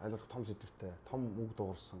нь бол аль болох том сэтгэвтэй, том үг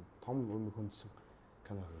дуурсан, том өмнө хүндсэн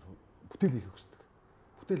кино бүтээл хийх хүсдэг.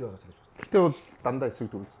 Бүтээл байгаас гэж бодлоо. Гэтэ бол дандаа эсрэг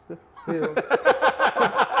дүрцтэй.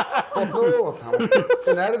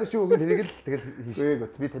 Тэгээ найраад чи үг тэрийг л тэгэл хийшээ.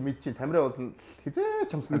 Би та мэдчихин тамираа бол хизээ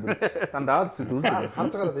чамсдаг. Дандаа л эсрэг дүрцтэй.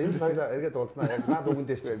 харж байгаараас энэ хоёлаа эргээд уулзнаа. Яг наад үгэн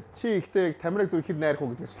дээш. Чи ихтэй тамираг зүр хэр найрах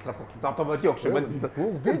уу гэдгээс шалтгаалсан. За одоо боли өгш юм байна.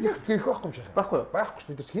 Би гэрх байхгүй юм шиг. Байхгүй юу? Байхгүй шүү.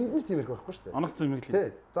 Бид нар хинд тийм ирэх байхгүй шүү дээ. Оногцсон юм гэлээ.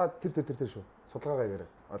 Тий. За тэр шүү. Судалгаагаа яриа.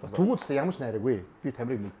 Түгүүд ч ямар ч найраг вэ? Би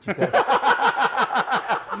тамираг мэдчихэе.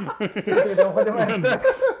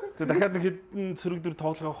 Тэг дахиад нэг хэдэн сөрөг дөр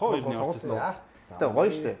тоглох хоо юм явчихсан. Гэтэ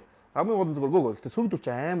гоё штэ. Хамгийн гол нь зүгээр гоо. Гэтэ сөрөг дүр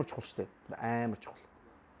чи амар чухал штэ. Амар чухал.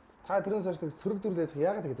 Та тэрнээс хойш нэг сөрөг дүр лээд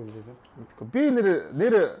яагаад гэдэг юм бэ? Би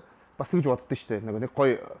нэр бас тэгж боддоо штэ. Нэг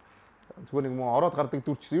гоё зүгээр нэг мөн ороод гардаг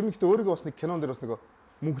дүр чи. Ер нь гэтэ өөрийгөө бас нэг кинон дээр бас нэг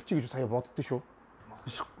мөнгөлчий гэж сая боддоо шүү.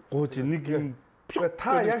 Гууж нэг юм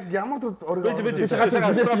та яг ямар дүр өөрийгөө байж.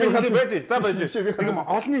 За байж. Нэг юм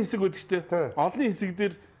олонний хэсэг байдаг штэ. Олонний хэсэг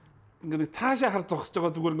дээр ингээ цаашаа хар зогсож байгаа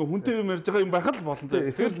зүгээр ингээ хүнтэй юм ярьж байгаа юм байх л болно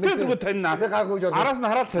зэ. Тэртээ таньна. Араас нь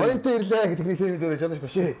хараад тань. Оюунтай ирлээ гэдэг нэг тийм дээр жолооч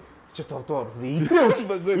ташээ. Чи товдоор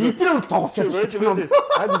идрээ тоглож байна.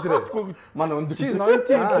 Хаад идрээ. Манай өндөр. Чи 90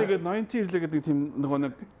 ирлээ гэдэг тийм нөгөө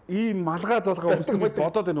нэг ийм малгай залгаа хүмүүсийг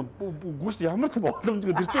бодоод байна уу? Үгүй шүү ямар ч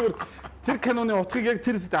боломжгүй тэр чинь тэр киноны утгыг яг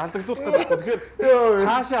тэр хэсэгт алдагдуулах гэдэг. Тэгэхээр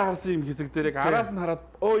цаашаа харсан юм хэсэг дээр яг араас нь хараад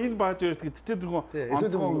энэ Баажи Yalalt гэдэг тэр дөрвөн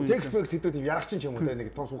онцгой текст фекс хэдүүд юм ярагчин ч юм уу те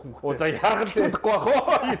нэг тон сүх мөхтэй. За яргалж чадахгүй бах уу?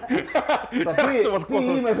 Би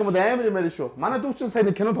ийм арих юм амар юм байна шүү. Манай дүүчин сайн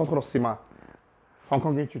нэг кино тоглохор болсон юм аа.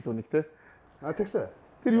 Хонконгийн ч үлөө нэг те. Тэгсэ.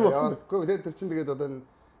 Тэр юу болсон бэ? Үгүй тэр чинь тэгээд одоо энэ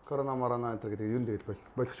корона марана энэ гэдэг ер нь тэгээд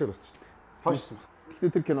болох шиг болсон шүү дээ. Хойшсон баг.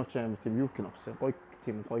 Гэтэ тэр кино ч амар тийм юу кино гэсэн. Гоё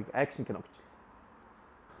тийм гоё акшн кино гэж.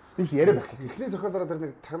 Юу ч яриа байх. Эхний зохиолоор тэр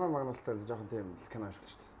нэг тагнаар магнуултай жоохон тийм кино ашиглаж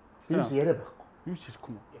шүү дээ. Юу ч яриа байхгүй. Юу ч хэрэггүй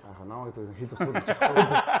юм. Яг намайг зөв хэл усуулж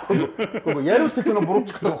яахгүй. Гүг яриул тэр кино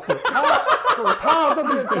буруучих байхгүй. Та одоо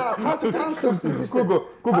тэгээд та ч франц төгссөн шүү дээ.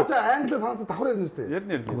 Гүг та англи франц давхар ярина шүү дээ.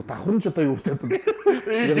 Ярина. Гүг давхар нь ч одоо юу ч чаддаг.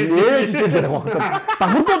 Ээж дээр байх байна.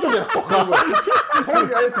 Давхар дооч ярихгүй байна.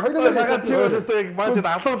 Хоёулаа яг чи өөрөөсөө яг бажид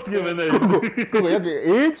алуулдаг юм байна. Гүг яг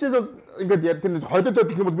ээж ингээд яг тэр хойлоод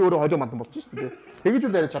гэх юм бол би өөрөө хойлоо мандан болчих шүү дээ. Тэгэж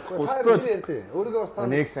үл яриад чадахгүй. Та ярьдээ. Өөрийгөө бас та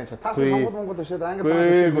нэг сайн чадахгүй. Та Монгол Монгол бишээд англи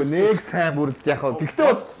Гэхдээ нэг сайн бүрэлд яг хаа.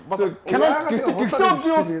 Гэхдээ бол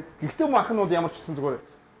гэхдээ мах нь бол ямар ч гэсэн зүгээр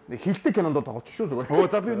хилдэг кинонд бол тоглож шүү зүгээр. Оо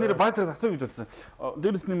за би нэр Бажигаас асуу гэж бодсон.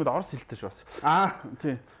 Дээрээс нэмээд орос хэлтэй шүү бас.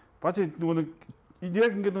 Тий. Бажи нөгөө нэг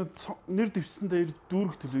яг ингээд нэр дэвсэндээ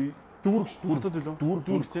дүүрэх төлөв.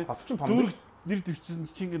 Дүүрэх тий. Хот ч том. Дүүрэх нэр дэвчсэн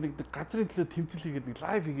чи ингээд нэг газрын төлөө тэмцэл хийгээд нэг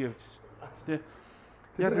лайв хийгээ явж шүү дээ.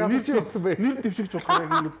 Яг нэр дэвшигч болохоор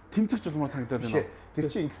яг ингээд тэмцэгч болмоор санагдаад байна. Тэр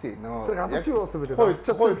чинь ингэсэн. Тэр гадууч юу болсон бэ?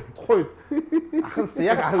 Тухайд. Аханс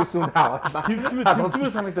яг 19 үнд аваад.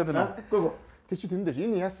 Тэмцмээ санагдаад байна. Үгүй. Тэр чи тэрэндээ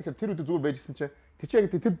энэ яасан гэхээр тэр үед зүгээр байжсэн чинь тэр чи яг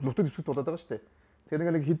тэр нутаг дэвшигт болоод байгаа шүү дээ.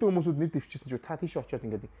 Тэгэхээр нэг хэдэн хүмүүсүүд нэр дэвшижсэн чинь та тийш очиод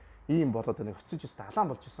ингээд ийм болоод байна. Хоцсон ч гэсэн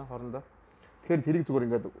алаан болж исэн хоорондоо. Тэгэхээр тэрийг зүгээр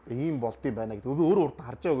ингээд ийм болдсон байна гэдэг. Би өөрөө урд нь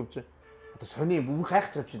харж байгаа юм чи. Одоо сони бүх хайх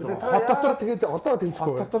чавч чинь. Хот дотор тэгээд одоо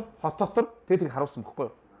тэмцэхгүй. Хот дотор тэгээд тэрийг харуулсан бохгүй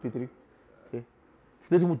юу? Би тэрийг. Тий.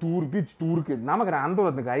 Тэгэхээр юм дүүрэг гэдэг намайг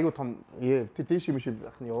андуураад нэг аягүй том тэр дээш юм шиг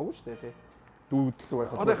ахны яваагүй шүү дээ тий. Дүүрэл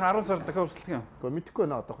байх. Одоо 10 сар дахиад өрсөлдөх юм. Гэхдээ мэдхгүй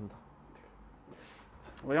нэ одоохондоо.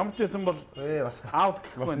 Ямар ч байсан бол бас аут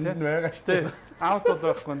гэхгүй байна тий. Байгаа шүү дээ. Аут бол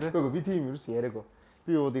байхгүй тий. Гэхдээ би тийм ерөөс яриаггүй.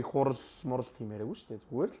 Би бол их хурал тийм яриаггүй шүү дээ.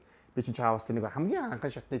 Зүгээр л би чинь чаавас тэр нэг хамгийн анхан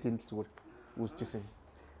шатны тэнд л зүгээр үүсчихсэн.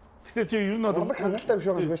 Гэтэ чи ер нь бол хангалттай биш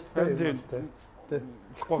байгаа юм шүү дээ. Тий.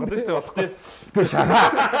 Болохгүй гэдэг шүү дээ бас тий. Гэхдээ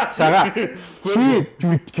шага.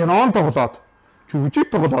 Чи кинон тоглоод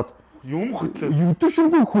жүжиг тоглоод юм хөтлөө. Юуд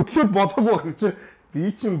шүнгүй хөтлөөд болоогүй байх чи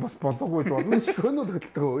би чинь бас болоогүй болно. Шөнө л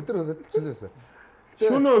хөдөлдөг. Өдөр хөдөлчихлээсэ.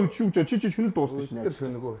 Шөнө өчүүг чи шөнө дуусна шнэ. Өдөр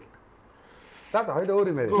шөнөгөө хөдөлдөг. За хоёул өөр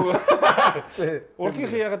юм яриа.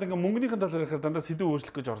 Урлагийнхаа ягаад ингээ мөнгөнийхэн талаар ярихаар дандаа сэдв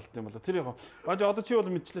өөрчлөх гэж оролдсон юм болоо. Тэр яг бажи одоо чи бол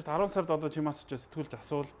мэдчихлээ шүү дээ 10 сард одоо чимаас ч сэтгүүлж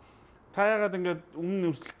асуул. Та ягаад ингээ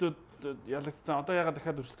өмнө өрсөлдөөд ялагдсан одоо ягаад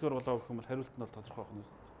дахиад өрсөлдөхөр болоо гэх юм бол хариулт нь бол тодорхой байх нь.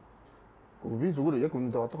 Гэхдээ би зүгээр яг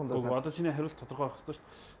үнэндээ одоохондоо одоо чиний хариулт тодорхой байх хэрэгтэй шүү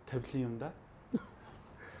дээ. Тавилын юм да.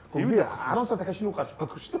 Би 10 сар дахиад шинүү гарч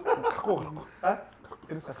бодох шүү дээ. Гарахгүй.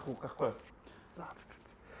 Тэрс гарахгүй.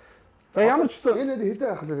 За ямар ч гэсэн энэ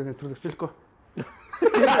хязээ гарах л төлөвлөж хэлэхгүй.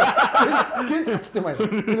 Гинт хэвчтэй маяг.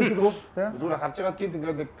 Зүгээр харж байгаад гинт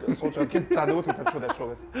ингээд нэг сууж байгаа гинт за нөгөөдгөө тавьчихвал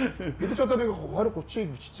авчихваа гэж. Бид ч одоо нэг 20 30-ыг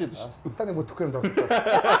биччихээд шүү. Та нэг бүтэхгүй юм даа.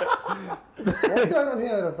 Одоо нь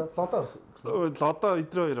яараа лодо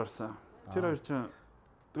идрөө хоёр орсон. Тэр хоёр чинь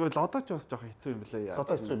тэгвэл лодо ч бас жоохон хэцүү юм билээ.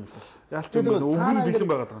 Лодо хэцүү юм билээ. Яалч юм бол өвгөн бэлэн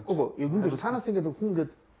байгаад байгаа юм. Үгүй өвгөн цаанаас ингээд хүн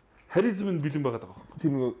ингээд харизм нь бэлэн байгаад байгаа юм.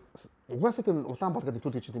 Тийм нэг угаасаа тийм улаан болгоод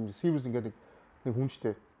нэвтрүүлж чинь тийм сервис ингээд нэг хүн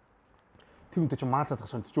штэ. Тэр үнтэй чи маазаад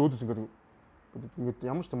гасан чи өөдөөс ингээд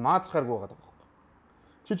ямар ч тийм маазрахааргүй байгаад байгаа юм.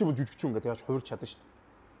 Чи ч юм жүжигч юм ингээд яаж хуурч чадна штэ.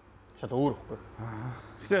 Шал өөр ихгүй.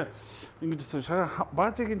 Гэтэ ингэж шага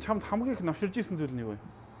баажигийн чамд хамгийн их навширж исэн зүйл нь юу вэ?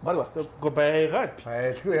 Баг баг. Гэхдээ байгаад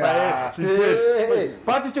байлгүй яа.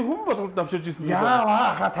 Баажи чи хүн болгоод навширж исэн юм.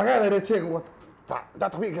 Яа цагаа бариач яг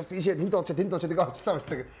за тохи гэсэн ийшээ тэнд олчоо нэг очлаа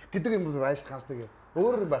гэдэг юм бол ааш хаас нэг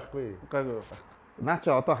өөр юм байхгүй. Гайгүй. Наа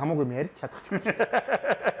чи одоо хамаагүй юм ярьж чадахгүй.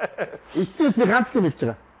 Эцээс би ганц л хэлж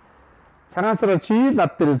байгаа. Цагаансараа чи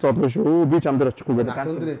над дээр зодгоо шүү. Би ч ам дээр очихгүй гэдэг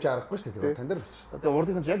ганц дээр юм чи арахгүй шүү дээ. Тань дээр бич. Одоо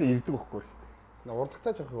урдынхан яг ирдэг байхгүй.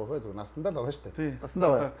 Урдагтай жоох байгаа зөв насандаа л байгаа шүү дээ. Тий. Насандаа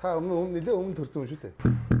бай. Та нэлээ өмнө төрсөн юм шүү дээ.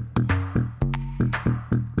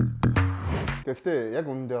 Гэхдээ яг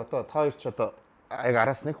үнэндээ одоо та хоёр ч одоо яг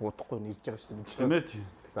араас нэг удахгүй нэрж байгаа шүү дээ. Тийм ээ тийм.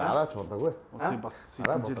 Араач болоогүй. Бас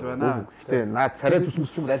хэдэн жил байна. Гэхдээ наад царай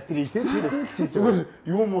зүсмэс ч юм аль тэр тийм. Зүгээр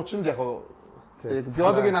юм уу ч юм яг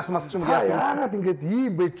биологийн насмас ч юм яагаад ингэж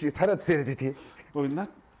ийм байж тараад сэрэд тий. Өө наа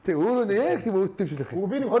тэг өөрөө нэг тийм өөдтэй юм шиг л.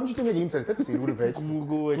 Би нэг 20 жилийн нэг ийм царай тавьсан эргүүрээ байж.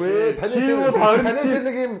 Үгүй таны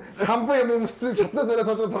нэг ийм хамбаа юм өмссөн чатнаас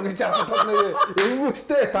өрөө сууж цогж харахад нэг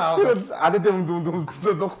эвгүүштэй таа. Адад юм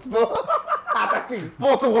дүнсээ дугцноо. Адад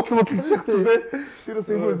боцоо готлоо шигтэй тий. Тэрээс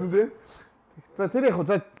эвгүүсэн тий. За тэр яг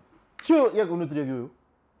за чи яг өнөөдөр яг юу?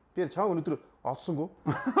 Тэр чам өнөөдөр олсонгүй.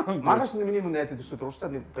 Магаш миний мөн найзад өсөд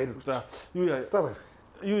урагштай баяр. За юу яа. За баяр.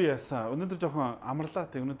 Юу яасан? Өнөөдөр жоохон амарлаа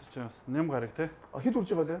те. Өнөөдөр ч бас нэм гараг те. Хэд урж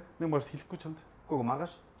байгаа лээ? Нэм гарт хэлэхгүй чамд. Үгүй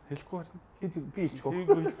магаш хэлэхгүй байна. Хэд би хэлчихв.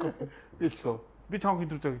 Хэлэхгүй. Би хэлчихв. Би чам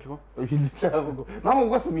хэд урж байгаа хэлэхгүй. Хэлчихгүй. Нам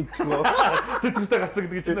угаасаа мэдчихв. Тэр зүгтээ гарцсан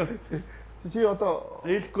гэдэг чинь. Чи одоо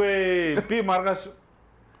хэлэхгүй. Би маргааш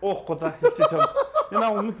уухгүй за хэлчих чам. Энэ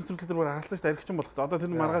өмнөх төсвөрлөлтөөр бүр хаалсан шүү дээ. Архичин болох. Одоо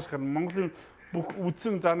тэр маргааш гарна. Монголын бүх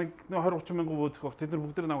үдсэн за нэг 20 30 мянган үзэх бах тэд нар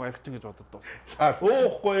бүгд нэг архичин гэж бодод дуусна.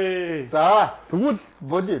 Уухгүй. За тэгвэл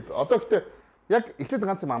болий. Одоо гэхдээ яг эхлээд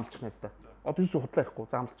ганц юм амлчих нэз та. Одоо юу худлаа ихгүй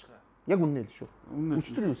за амлчих. Яг үнэн л шүү.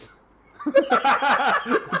 Өчтөр юу?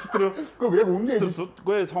 Өчтөр. Гэхдээ яг үнэн л.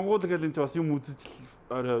 Үгүй сонгуул гээл энэ ч бас юм үзэж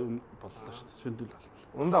орой боллоо шүү дээ. Шүндэл болтлоо.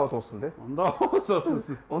 Ундаа бол уусан тий. Ундаа ууссан.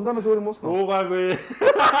 Ундаанаас өөр юм уусан уу? Уугаагүй.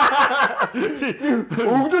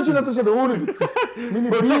 Өглөө чи надад шал өөр юм битсэн.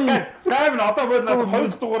 Миний би гайв нь одоо бол надад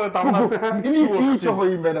 2 дугаараа давнаад. миний би жоо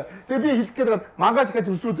юм байна. Тэгээ би хэлэх гээд мангаас ихэ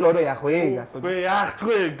төрсөд орой яах вэ? Үгүй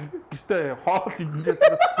яахчгүй гэртээ хоол идэнгээ.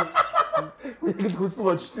 Игэл хөсөн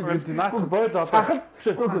болж шүү дээ. Наадах бойл одоо.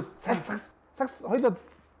 Сакс хоёлоо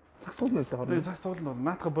сакс суулна л дээ. Тэгээ сакс суулна бол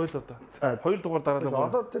наадах бойл одоо. 2 дугаар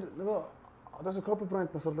дараалал. Одоо тэр нөгөө одоос Коби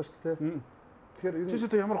Брайант нас орлоо шүү дээ. Тэгэхээр чи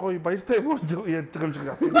ч ямар гоё баяртай юм ярьж байгаа юм шиг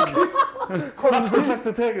асуусан. Коби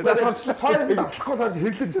тэгээ. Хоёр таслахгүй л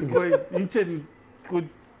хэрлээд ирсэн. Гоё энэ ч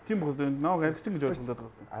тийм бохос наа аригчин гэж ойлгоод байгаа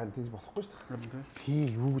юм. Аа тийм болохгүй шүү дээ. Би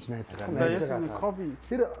юу гэж найзгаа. За яасан Коби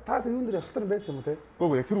Тэр та тэр юун дээр ястар байсан юм те?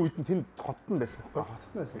 Гүг яг тэр үед нь тэнд хотод нь байсан байхгүй.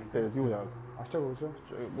 Хотод нь байсан. Тэгээ юу яа. Очаагүй шүү.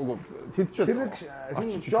 Гүг тэнд ч Тэр нэг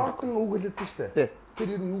Жордан үг хэлсэн шүү дээ. Тэр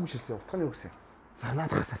ер нь юу гэж хэлсэн? Утганы үг гэсэн. За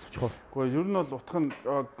наадахаас асуучих уу. Гэхдээ ер нь бол утга нь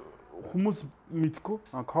хүмүүс мэдгүй.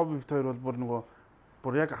 Коби бит хоёр бол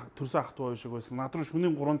бүр яг төрсөн ах トゥ шиг байсан. Над руу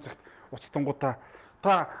шөнийн 3 цагт уцтангуудаа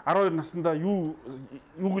та 12 наснда юу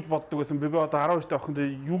гэж боддог байсан бэ? Би одоо 12 та охинд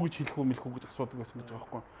юу гэж хэлэх үү мэлэх үү гэж асуудаг байсан гэж байгаа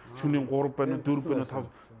байхгүй. Шөнийн 3 байна уу 4 байна уу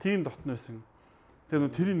 5 тийм дотно байсан. Тэгээ нөө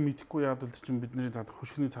тэрийг мэдэхгүй яад л чинь бидний цаад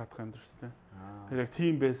хөшгөний цаадах амьдрс тээ. Тэр яг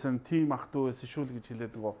тийм байсан, тийм ах トゥ байсан шүү л гэж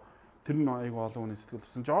хэлээд нөгөө тэр нь айгүй олон хүний сэтгэл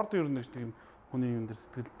төрсөн. Жорд ер нь нэг тийм хүний юм дээр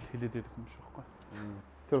сэтгэл хэлээд байдаг юм шиг байхгүй.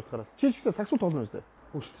 Тэр утгаараа чи ч саксуу тоолно үстэй.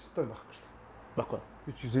 Хөштэй байхгүй шүү дээ. Баггүй.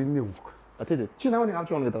 Би чи зэнний үг. Тийм. Чи намайг авч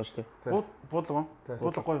явна гэдэг байгаа шүү дээ. Буудлага.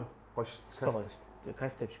 Буудлага гоё. Гоё шүү. Гоё шүү дээ.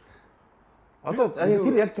 Кайф тавьж. Одоо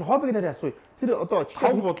тэр яг тэр хоббиг нэрээ асууя. Тэр одоо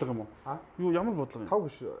тав буудлага юм уу? Юу ямар буудлага юм? Тав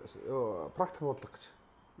биш. Практик буудлага гэж.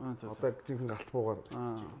 Одоо жинхэнэ галт буугаар.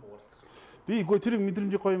 Би үгүй тэр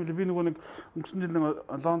мэдрэмж гоё юм лээ. Би нөгөө нэг өнгөрсөн жил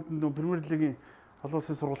Лондонд нөгөө Премьер лигийн олон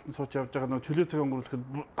улсын сургалтанд сууж явж байгаа нөгөө чөлөө цаг өнгөрүүлэхэд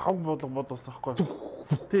тав буудлага бодуулсан байхгүй.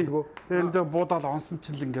 Тийм. Тэр нэг буудаал онсон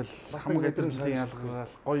чил ингээл хамаг эдэрчлийн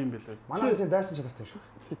ялгарал гоё юм билээ. Манай энэ дайчин чадвартай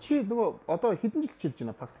шүү. Чи нөгөө одоо хэдэн жил чилж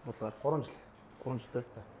байна практик буулагаар? 3 жил. 3 жил.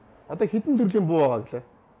 Одоо хэдэн төрлийн буу байгаа гэлээ?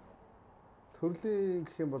 Төрлийн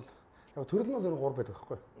гэх юм бол яг төрөл нь бол 3 байдаг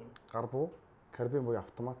байхгүй. Гар буу, карбин буюу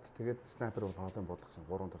автомат, тэгээд снайпер бол хоолын буудлага гэсэн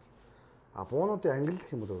 3 төрөл. А буунуудын англи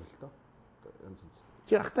гэх юм бол өөр л доо.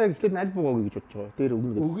 Чи ахтаа ихлээр аль буугаа гэж бодож байгаа. Дээр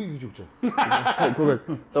өгнө гэж. Өгье гэж өгч байгаа. Үгүй.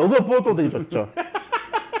 Өгөө буудууд гэж бодож байгаа.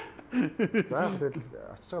 За тэгэл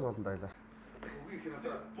очиж байгаа болно дайлаа. Өгье гэх юм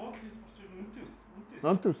одоо буудлын спорт юм үнэтэй.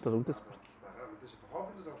 Нонтой өстөр үнэтэй спорт.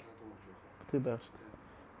 Хоббинд зарлах юм шиг байна. Тийм байх шүү дээ.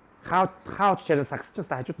 Хаач чараа саксч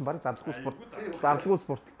та хажууд нь баг зарлахгүй спорт. Зарлахгүй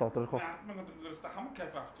спорт л доторх уу. 100000-аас хамаг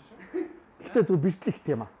кайф авчих шүү. Гэтэ зөв бэлтгэх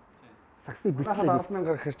тийм аа. Саксны бэлтгэх 100000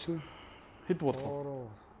 гэхэр чинь хэд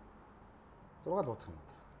буудлага? 6 бодох юм уу?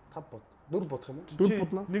 5 бод. 4 бодох юм уу? 4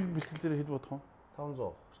 бодно. Нэг бэлтгэл дээр хэд бодох вэ? 500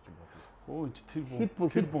 орчим бодно. Оо энэ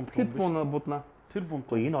тэр бум. Хэд бууна будна. Тэр бум.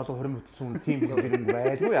 Гэхдээ энэ одоо 20 мөтөлсөн тим юм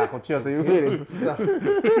байлгүй яах вэ? Чи одоо юу яриад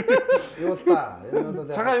Юу л та. Энэ бол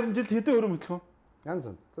цагаан ер нь жилд хэдэн өрөө мөтлөх вэ? янз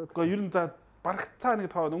янз. Гэхдээ ер нь за барах цаа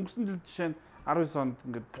нэг тав өнгөрсөн жил жишээ нь 19 онд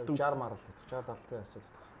ингээд 60 марал 60 70-тай ачаал.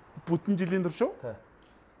 бүтэн жилийн турш шүү. Тий.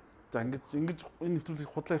 За ингэж энэ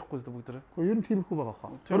нэвтрүүлгийг худлаа ярихгүй зү бүгдээрээ. Гэхдээ ер нь тиймэрхүү байгаа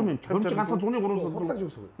хаа. 20 ганцхан 103 сар Худлаа гэж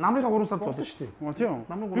үсэг. намрынхаа 3 сар болно шүү дээ. Тийм.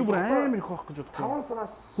 Би бүр амар их байх гэж боддог. 5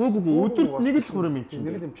 сараас Гүг өдөрт нэг л 20 чинь.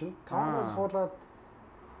 нэг л юм чинь. 5 сараас хавуулаад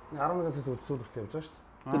 11 сар сүүлдээ явж байгаа шүү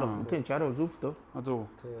дээ. Тийм 60 зөв л дөө. Зөв.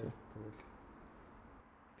 Тэгэл.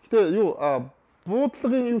 Гэтэ юу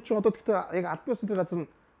буудлагын юу ч одоо гэхдээ яг албан ёсны газар нь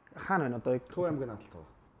хаана байна одоо яг Төв аймгийн наадалт байна.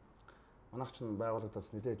 Манайх чинь байгуулагдаад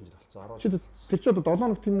нэлээд хэдэн жил болсон. 10 чи тэр чи одоо 7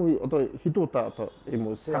 хоног тийм үү одоо хэдэн удаа одоо юм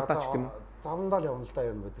уу сартаач гэх юм уу завандаа л явна л да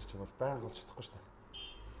юм байдаг ч юм бол байнга болж чадахгүй шүү дээ.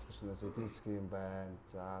 Тэр чинь эдинск юм байна.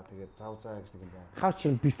 За тэгээд зав заа гэж нэг юм байна. хаа чи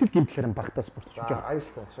бэлтгэл гимтлэр нь багтаа спорт ч За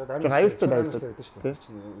аюултай. Шууд аюултай байдаг шүү дээ.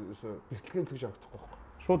 Чинь бэлтгэл гэж явагдахгүй байхгүй.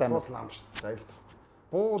 шууд амьд. Шууд лам шүү дээ. Аюултай.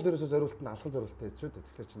 Буул дээрээс зориулт нь алхал зориулттай шүү дээ.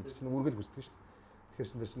 Тэгэхээр чинь үргэл гүйцэтгэж шүү дээ. Тэгэхээр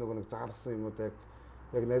чинь тэр чинь нөгөө нэг заалгасан юмуд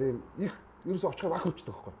яг нарийн их ерөөсөө очихоор баг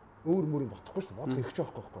хөвчдөг байхгүй. Өөр мөрийн ботхгүй шүү дээ. Бодох хэрэгч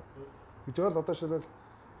байхгүй байхгүй. Гэж байгаа л одоо шилбэл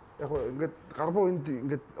яг ингээд гарбуу энд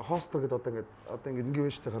ингээд хостер гэдэг одоо ингээд ингэ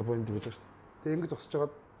байж тээ гарбуу энд гэж байгаа шүү дээ. Тэгээ ингэ зогсож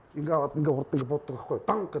байгаад ингээ аваад ингээ хурд ингээ бууддаг байхгүй.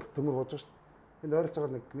 Дан гэж төмөр бууж байгаа шүү дээ. Энэ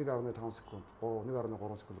ойролцоогоор 1.5 секунд,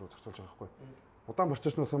 1.3 секунд руу зогсоож байгаа байхгүй. Удаан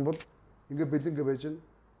борчиж нөх юм бол ингээ бэлэнгээ байж гэн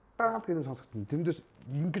даат гэдэг сонсогдсон. Тэрнээс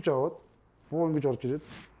ингэж аваад буу ингэж орж ирээд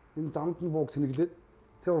энэ замд нь бууг цэнэглээд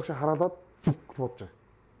тэр урагшаа хараалаад буудаж байгаа.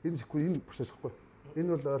 Энэ секунд энэ процесс байхгүй. Энэ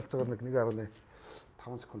бол ойролцоогоор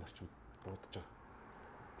 1.5 секунд орчим буудаж байгаа.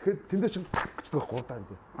 Тэгэхээр тэндээ чинь гэждэг байхгүй удаа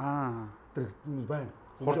энэ. Тэр байна.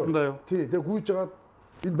 Хурдандаа юу? Тий, тэгээ гүйж жагаад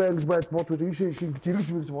энэ байнг байд буудаж ийшээ шиг эргэж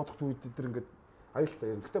мэргэж бодох үед тэр ингээд аюултай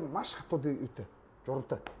ер нь. Гэтэ маш хатууд юутай.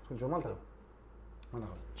 Журамтай. Журмал таа. Манай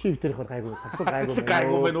хол. Чи битэрх бол гайгүй саксууд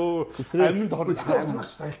гайгүй байна өө. Аминд хоолой санаач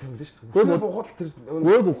сайлтай юм л шүү дээ. Хөл бухал тэр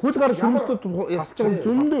гөөг хөл гар хүмүүсд ясч байгаа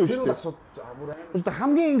зөндөө шүү дээ. асуудал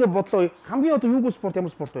Хамгийн ингэ бодлоо хамгийн одоо юу спорт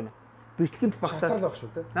ямар спорт байна? Бичлэгэнд багтаа. шатар байх шүү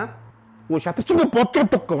дээ. Аа? Оо шатарч ингэ бодлоо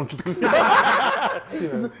гончдаг.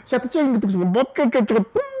 Шатарч ингэ гэдэг нь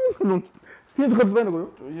бодлоо стил хөл байна уу?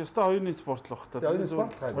 Яста хоёрын спорт л баг та. Хоёрын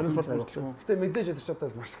спорт л Хоёрын спорт гайгүй. Гэтэ мэдээж өдөр ч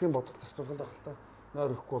одоо маш их бодлого зарцуулсан байх л та.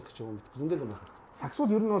 Нойр ихгүй болчих юм мэдгүй. Зөндөл юм байна.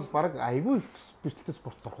 Саксууд ер нь бол баг айгүй их бичлэгтэй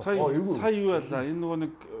спорт баг. Сая юу байлаа? Энэ нөгөө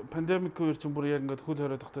нэг пандемик үеэр чинь бүр яг ингээд хөл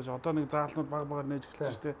хорой тогтож одоо нэг заалнууд баг нээж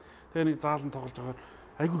эхэлж штэ. Тэгээ нэг заалан тоглож байгаа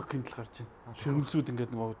айгүй их гэмтэл гарч байна. Шөрмсүүд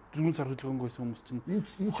ингээд нөгөө 4 сар хөдөлгөөнгүй байсан хүмүүс чинь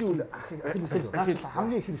Энэ чи үл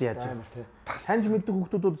хамгийн их яаж байна? Таньж мэддэг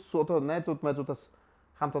хүмүүсүүд одоо найзуудаас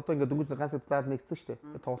хамт одоо ингээд дөнгөж ганц заал нэгдсэн штэ.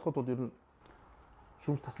 Тоглоход бол ер нь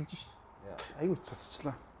шүмс тасалж штэ. Айгүй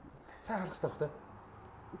тасчлаа. сайн халах хэрэгтэй байх та.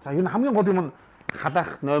 За ер нь хамгийн гол юм нь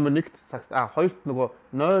халаах номер 1 сакс хоёрт нөгөө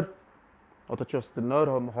нойр одоо ч бас тэр нойр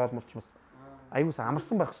хоолмолч бас аюус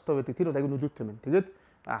амарсан байх хэрэгтэй байдаг. Тэр бол аюу нөлөөтэй юм. Тэгээд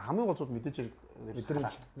хамгийн гол зүйл мэдээж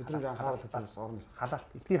мэдрэмж анхаарал татвас орно. халаалт,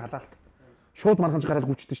 ихний халаалт. Шууд марханж гараад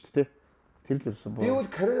гүйчдэг шүү дээ. Тэр л ерөөсөн боо. Би бол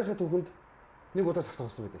карьерийнхаа түүхэнд нэг удаа сакс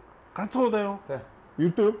тоглосон байдаг. ганцхан удаа юу? Тий.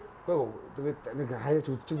 Ердөө. Гэхдээ тэгээд нэг хаяаж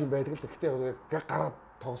үзчих юм байдаг л. Гэхдээ яг гараад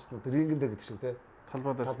тоглосон. Тэр рингэн дээр гэдэг шиг тий.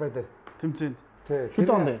 Талбай дээр. Тэмцээнд. Тий. Хэд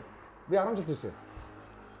он бэ? Би 10 жил байсан.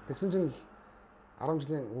 Тэгсэн чинь 10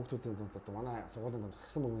 жилийн хүүхдүүдийн дунд одоо манай сургуулийн дунд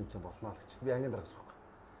гисэн бөмбөг тэмцээн болно л гэж. Би ангийн дараагаас байхгүй.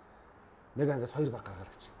 Нэг ангиас 2 баг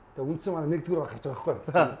гаргаад гэж. Тэгээ үндсэн манай 1-р баг гарч байгаа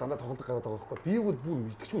байхгүй. Дандаа тоглолт гараад байгаа байхгүй. Би бол бүр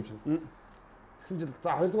мэдчих юм чинь. Тэгсэн чинь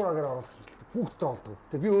за 2-р багаар оруулах гэсэн чинь хүүхдтэй болдог.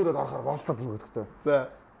 Тэгээ би өөрөө орохоор боллоо нөгөөдөгтэй. За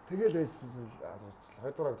тэгэл байсан чинь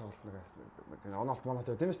 2-р баг тоглолт нэг оноолт монолт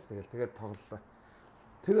байв тийм шүү дээ. Тэгээд тоглолоо.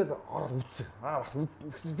 Тэгэл ороод үтсэн. Бас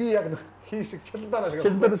үтсэн. Би яг нэг хин шиг чилдаа шиг.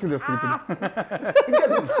 Чилдаа шиг явсан гэж.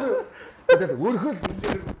 Ингээд үтсэн. Тэгэл өөрхөл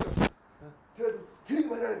үнээр үтсэн. Тэгэл тэрийг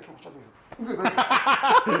бариад л очоод байна. Ингээд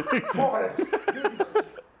боо бариад.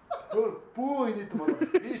 Бөө инээд болоо.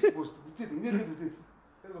 Биш бөөс үтээд энерги үтээс.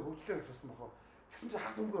 Тэр хөвчлээ гэсэн бохоо. Тэгсэн чинь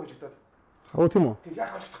хаас өнгөр хожигдаад. Оо тийм үү. Тэг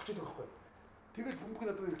яг хожигдох гэж байгаа байхгүй. Тэгэл бөмбөг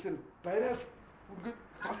надад ирэхлээр бариад ингээд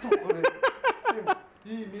тавтахгүй.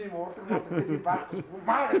 ийм урдаг гэдэг байхгүй.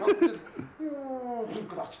 Маа сонсож юу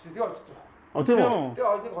орчтой. Тэгээ орчихсон. Тийм үү. Тэгээ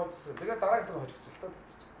одыг хожсон. Тэгээ дараагийн хожигдсон л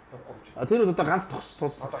та. Тэр одоо ганц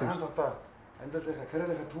тохсуулсан. Ганц одоо амьдралынхаа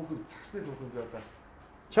карьерийнхаа түүхэнд саксны түүхэнд би одоо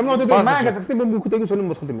чамд одоо мага саксны бөмбөг айгүй сонирн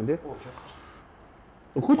болох юм байна тий.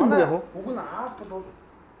 Хөл бөмбөг яг уу? Уг нь аав бол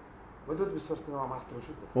бодвол би спортын мастер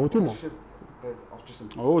шүү дээ. Оо тийм үү. Орж исэн.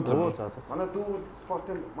 Оо за. Манай дүү бол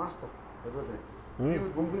спортын мастер. Бодвол би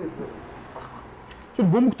бөмбөгийн багхгүй. Чи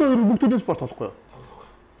бөмбөгтэй ер нь бүгдийн спорт тоглохгүй юу?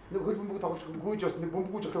 Нэг хөл бөмбөг тоглож гүйж бас нэг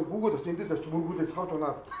бөмбөг жохлоо гүгээд бас эндээс очиж мөргүүлээ савж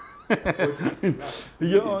унаад.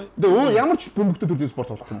 Оо ямар ч бөмбөгтэй төрлийн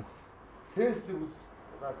спорт тоглохгүй юм. Тенс нэг үз.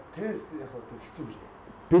 Тенс яг хөө хэцүү биш.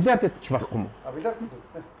 Бильярд ч байхгүй юм. Бильярд л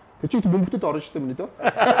үзнэ. Тэр чинь бөмбөгтэй орно шүү дээ миний дөө.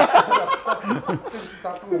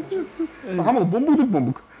 Зардгүй юм шиг. Хамаг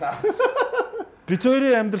бөмбөг. Бид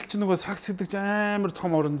хоёрын амьдрал чинь нөгөө сакс гэдэг чинь амар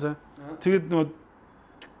том орон зай. Тэгээд нөгөө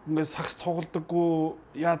ингээд сакс тоглодоггүй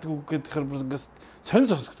яадаггүй гэхээр бүр ингээд сонь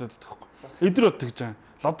сонсогдоод байдаг байхгүй. Эдэр бод тэгж байгаа.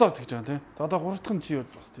 Лодоо тэгж байгаа тийм. Одоо гуравдах нь чи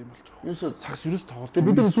бас тийм болж байгаа. Сакс юус тоглоод. Тэгээд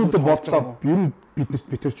бид нар сүйдээ бодлоо. Ер нь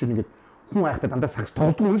бид ч ингээд хүн айхтаа дандаа сакс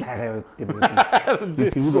тоглодог юм л хайгаа яваад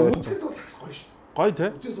тийм. Үзэхэд бол сакс гоё шүү. Гоё тий.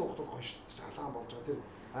 Үзээс уухдаа гоё шүү. Халаан болж байгаа тийм.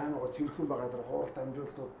 Аймаг цэвэрхэн байгаа дээр хууралт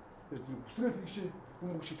амжуултууд тэр бүсрээ тэгшээ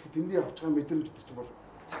хүмүүс шитгэх тэндээ явж байгаа мэдрэмж чинь бол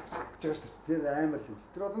цав гэж байгаа шүү. Тэр амар л юм.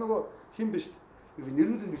 Тэр одоо нөгөө хин биш шүү.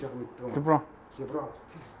 Нэрнүүд ингэж яг мэддэг юм. Леброн.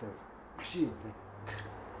 Тэр сте. Машин тийм.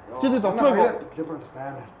 Чи дотроо леброн тас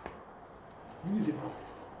амар. Миний леброн.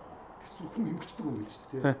 Тэгсэн хүн хэмгчдэг юм биш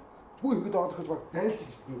шүү дээ. Хүн ингэж орох гэж баг зайлж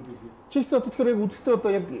гэж шүү дээ. Чи ч одоо тэгэхээр яг үзэхдээ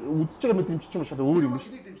одоо яг үзэж байгаа мэдрэмж чинь шал өөр юм биш.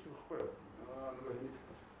 Нэг дэмждэг байхгүй юу?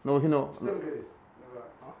 Нөгөө хин үү?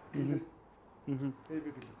 Тэйб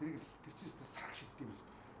гэл тэрийг тэр чинь саг шиддэг юм.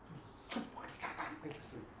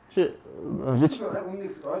 Чи яг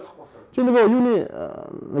үннийг ойлгохгүй байна. чи нөгөө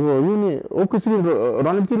юуны оксигийн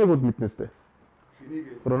Рональдиног бол мэднэ үстэй.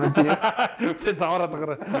 Хэнийг Рональдино. Тэ завараад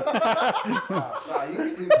байгаа. За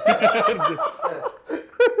ингэж тийм.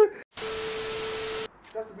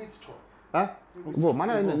 Тэст бицчоо. Оо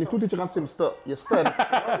манай энэ нэвтрүүлж ганц юм ёстой.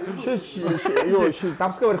 Юу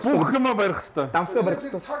дамсгаа барих хэрэгтэй. Бүх юм барих хэрэгтэй. Дамсгаа барих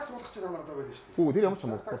хэрэгтэй. Цагс болох чинь надад байлаа шүү дээ. Хүү тэр ямар ч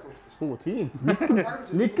юм уу. Хүү тийм.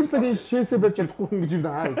 Нэг цагийн шээсээ барьж чадахгүй хүн гэж юм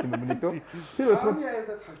аа байсан юм байна дөө. Тэр бодоход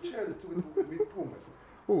яадаас хавчаад зүгт мэдгүй юм байна.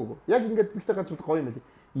 Хүү яг ингээд бихтэй ганц гоё юм байли.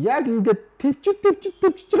 Яг ингээд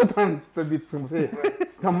төвчж байгаа таан хэвээр бийсэн юм тий.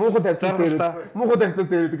 Ста муухай тавьсан дээр. Муухай тавьсан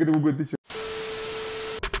дээр гэдэг үг өгдөө шүү.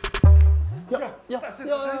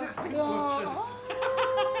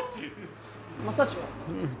 Массаж.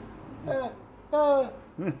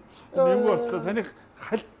 Юм болчихлоо. Санийх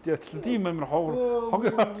хальт яцлаа. Тийм амар хог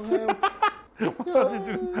явцлаа. Массаж хийж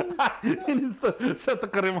байна. Энэ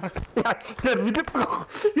шатаг гар юм. Яа мэдээд байгаа.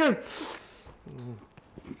 Яа.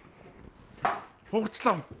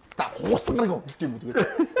 Хугацлаа. За хуусан гарыг өгдөг юм тэгээд.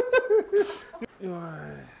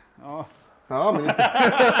 Яа. Минут.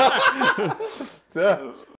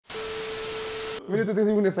 За. Минут дэс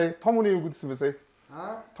юунаас сая том үний юу гэдсэн бэ сая?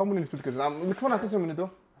 Том үний нэвтрүүлэх гэж. Микрофон асаасан юм нэ дөө?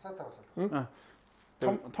 Асаатаа.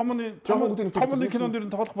 Том үний кинонд ер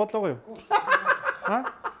нь тоглох бодлого юу?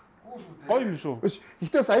 Гоё юм шүү.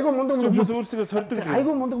 Гэхдээ айгүй мундаг хүмүүс өөрсдөө сордог л.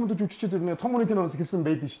 Айгүй мундаг жүжигчид ирнэ. Том үний киноноос хэлсэн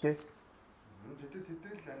байдаг шүү дээ.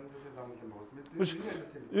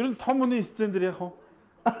 Ер нь том үний сцен дээр яах вэ?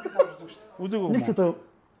 Үзээгүй. Нэг ч удаа.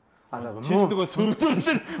 Чи нөгөө сөрөгдөр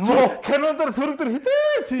кинондор сөрөгдөр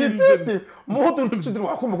хитээ тийм. Муу дүрч чинь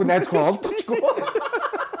охин мохин найзгүй олдчихгүй.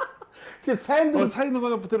 Тэгэхээр сайн дүр сайн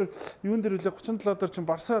нөгөө тэр юун дээр үлээ 37 дор чинь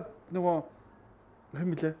Барсаад нөгөө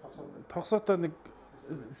хэм блэ? Тогсоотой нэг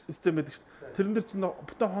систем байдаг шүү дээ. Тэрэн дээр чинь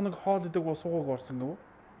бүтэн хоног хоол идэг уу суугааг орсон нөгөө.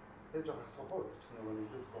 Тэр жоо хасахгүй чи нөгөө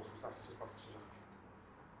илүү дуусах асаж багтчих жоо.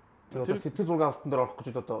 тэр тэтгэл зураг алтан дээр орох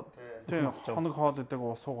гэж одоо тийм хоног хоол идэг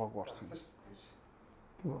уу суугааг орсон.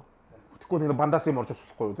 Тэгэхгүй нэг бандаас юм орж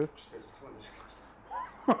болохгүй юу тийм.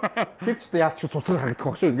 Тэр ч яач ч цуцраг харагдах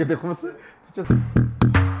байх шүү ингээд явах юм.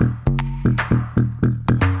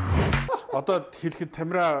 Одоо хэлэхэд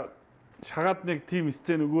Тамира шагаад нэг тим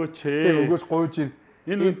сцен өгөөч ээ. Өгөөч гуйж ийн.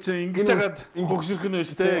 Энэ чинь ингэж хагаад хөгшөрх нь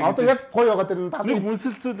байж тээ. Одоо яг гоё байгаа тэр 70 нэг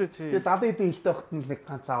үнсэлцүүлээч. Тэгээ 70 эдийн хэлтэй байхад нь нэг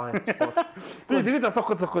ганц аваа явчихгүй. Би тэгэж асуух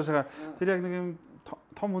гэж захгүй шагаа. Тэр яг нэг юм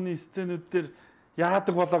том хүний сценүүд дээр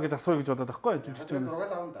яадаг болоо гэж асууя гэж бодоод байхгүй юу? Жүжигчнээс. Зураг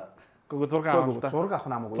авна да. Гүг зураг авах та. Зураг авах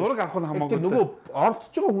нь хамаагүй. Зураг авах нь хамаагүй. Тэр нөгөө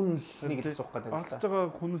ордож байгаа хүн нэг л асуух гэдэг. Ордож байгаа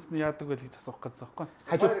хүнээс нь яадаг вэ гэж асуух гэж байгаа байхгүй юу?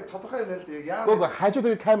 Хажууд тодорхой юм л дээ. Яа. Гүг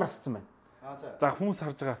хажууд камер хасцсан байна. За хүмүүс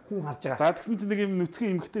харж байгаа. Хүн харж байгаа. За тэгсэн чинь нэг юм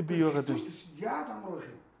нүцгэн эмхтэй бий байгаа зү. Яаж амар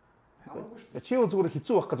байх юм? Чи юу зүгээр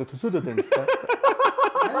хэцүү байх гэж төсөөлөд байна л та.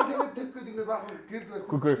 Тэгээд тэгвэл ингэ баахан гэр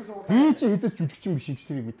гэрсэн. Би чи хэзээ жүжигчин биш юм чи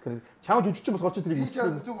тэрийг мэдэх. Чам жүжигчин болохоор чи тэрийг мэдэх.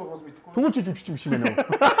 Би зөв болохоос мэдэхгүй. Түнч чи жүжигчин биш юм байна уу?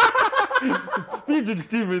 Би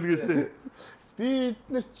жүжигчин юм байна гэж тээ. Би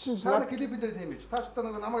эднэр чинь шаа клипэн дээр тийм биш. Та ч та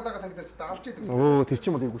нэг намайг дагаа сангидаж та авч идэг. Оо тэр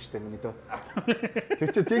чинь модыг гүштэй миний дөө. Тэр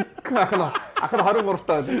чинь жинк ахна 23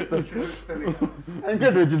 таа байж шүү дээ.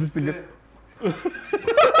 Ингээд байж л шүү дээ.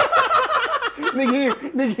 Нэг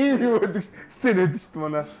юм байдаг сцен байдаг шүү дээ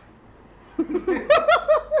манай.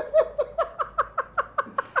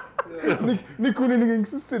 Нэг хүний нэг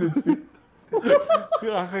ингэсэн сцен байдаг шүү дээ.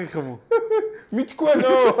 Тэр анхаах юм уу? Мэдгүй байна.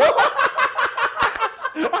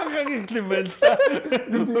 Анхаагийнх юм байна л да.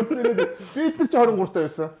 Би тэр чи 23 таа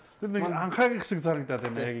байсан. Тэр нэг анхаагийнх шиг зарагдаад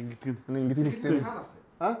байна яг ингэдэг нь. Ингэдэг нэг сцен.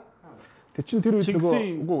 Тэр чин тэр үед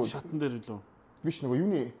нөгөө шатан дээр илүү. Биш нөгөө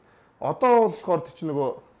юуны одоо болохоор тэр чинь нөгөө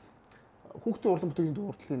хүүхдийн урлан бүтэгийн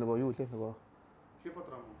дурдлын нөгөө юу лээ нөгөө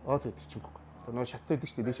хиподрам. Тэр чинь баг. Нөгөө шат байдаг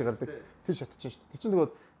шүү дээ дээшээ гардаг. Тэр шат чинь шүү дээ. Тэр чинь нөгөө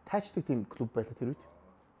тайчдаг тийм клуб байлаа тэр үед.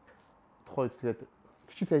 Тухайд тэгээд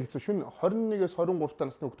тэр чинь яг хэцүү шүн 21-ээс 23 та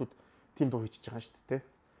насны хүүхдүүд тийм дуу хийчихэж байгаа шүү дээ.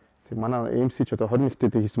 Тэг манай MC ч одоо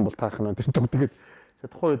 21-т хийсэн бол таах нь тэр тэгээд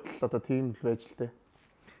тухайн үед л одоо тийм л байж л дээ.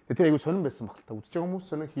 Тэр айгу сонирн байсан баг л та. Үдчихэж байгаа хүмүүс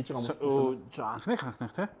сонирн хийж байгаа хүмүүс. Анхных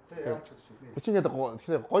тий. Тэр чинь ингээд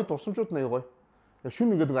гоё дурсамжууд нэг гоё. Яг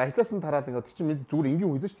шүн ингээд ажлаас нь тараад ингээд тэр чинь зүгээр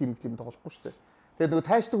энгийн хүн шүү дээ тийм тоглохгүй шүү дээ. Тэгээд нөгөө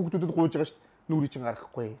тайшдаг хүмүүсд гуйж байгаа шүү дээ. Нүрийг чинь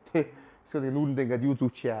гаргахгүй тий. Эсвэл нүүрэндээ ингээд юу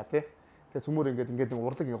зүүчиа тий. Тэгээд цөмөр ингээд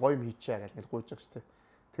урлаг гоё юм хийчихээ гэж гуйж байгаа шүү дээ.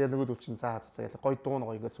 Тэгээд нөгөө чинь заа яла гоё дуун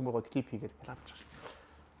гоё ингээд цөмөр гоё клип хийгээд балаад байгаа шүү дээ.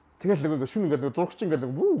 Тэгэл нөгөө шүн ингээд зурагч ингээд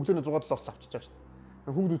өглөөний 6-7 орч авчиж байгаа шүү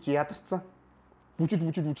дээ. Хүүхдүүд чи ядарсан. Бүжиж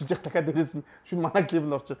явах дахиад дээрээс нь шүн манай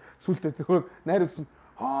клипэнд орч сүултээ төхөө найруулсан.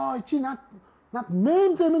 Чи над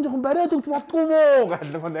мем жоохон бариад өгч болдгоо мó гэх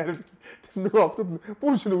нөгөө найруулсан. Тэс нөгөө октод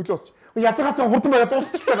бүр шүн өглөө осч. Язгаатай хурдан байгаад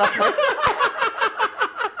дуусчихлаа надад.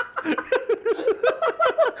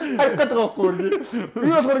 Харагдаад байгаа байхгүй юу? Би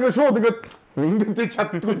болохоор ингээд шууд ингээд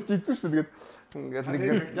чаддгүй чи хэцүү шүү дээ. Тэгээд нэг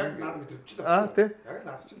яг наад мэдрэмжтэй. Тий. Яг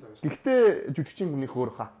наад чинь л байна. Гэхдээ жүжигчин хүнийх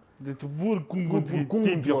өөр хаа. Бүр гүн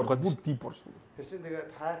тийм явах гэж тийм бор шүү. Тэр чинь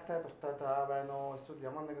тэгээд таартай дуртай та байна уу? Эсвэл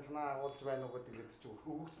ямар нэг санаа агуулж байна уу гэдэг чи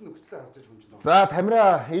өгөгдсөн нөхцөлөө харж иж хүн чинь. За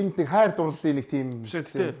Тамира энд нэг хайр дурлалын нэг тийм биш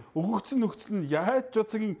тий. Өгөгдсөн нөхцөл нь яаж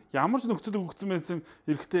жуцгийн ямар ч нөхцөл өгөгдсөн байсан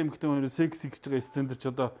эрэгтэй эмэгтэй хоёроо секс хийж байгаа сцен дээр ч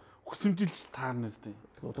одоо Хүсэмжилж таарна үстэй.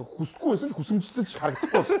 Одоо хүсэхгүй байсан ч хүсэмжлэлж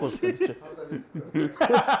харагдахгүй болохгүй шүү дээ.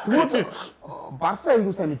 Тэгвэл Барса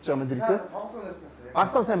айгуу сайн мэдж байгаа юм дэрэг те.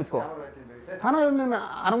 Барса сайн мэдгүй. Танаа юу нэг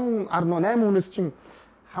 10 8 хүнээс чинь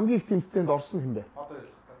хамгийн их тэмцээнд орсон юм бэ? Одоо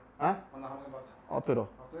ялах та. А? Манай хамгийн бага. Одоо.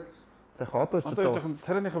 За яг одоо ч Одоо жоохон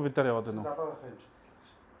царайныхаа бидээр яваад байна уу? Залуугийнхаа юм шиг.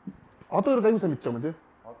 Одоо айгуу сайн мэдж байгаа юм тий.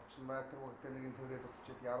 Одоо ч байтар бүгд нэг төрөө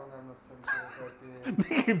зогсчихэд 18-наас цамцсан байдیں۔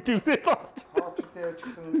 Нэг юм тэмээ зогсч. Хоочтой явж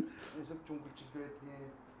гисэн юмсад жүнгэлж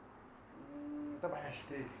байдгийн. Та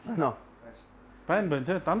байштай. Нөө. Байна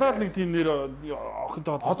тий. Дандаа л нэг тийм нэр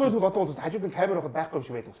охинтой Одоо хажууд нь камер авах байхгүй юм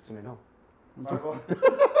шиг байдаг болсон байна.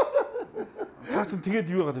 Цаа чин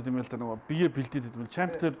тэгээд юу яагаад гэдэм юм л та нөгөө бие бэлдээд идэм л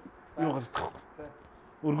чамптер юу яагаад гэхгүй.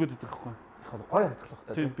 Өргөд идэх байхгүй. Гой харагдах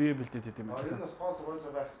та. Тийм бие бэлдээд идэм юм л та. Энэ бас гоос гойж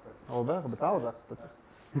байх хэрэгтэй. Оо байх заавал байх хэрэгтэй.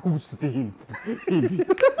 Юу гэж тийм.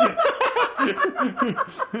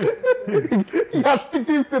 Ялтыг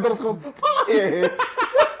тиймсээ дурдах.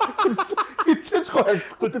 Эцэж гоё.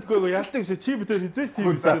 Гэхдээ ялтыг чи битээр хизээч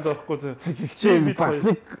тийм хэлээд байхгүй зэ. Чи бас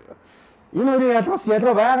нэг энэ үрийн ялгаас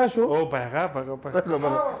ялгаа байгаа шүү. Оо байгаа. Бас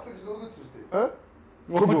гэж өргөдсөн шүү дээ.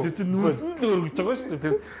 Оо тэр нүд л өргөж байгаа шүү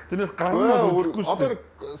дээ. Тэрнээс гарна өргөхгүй шүү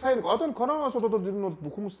дээ. Одоо коронавирус болоод ер нь бол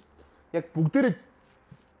бүх хүмүүс яг бүгдээрээ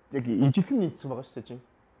яг ижилхэн нийцсэн байгаа шүү дээ чинь.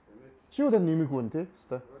 Чи удаа нэмээгүй нэ тий?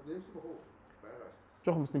 Хэвээ. Нэмсэн бохоо байгаа.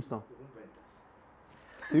 Жохон мэс нэмсэн үү? Хүн байна.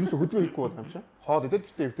 Ерөөсө хөдөлгөөн хийхгүй байгаа юм чинь. Хоод идэл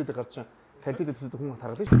гэхдээ өвдөд гарч чинь кандидат өвдөд хүн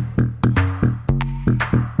таргалаа шүү.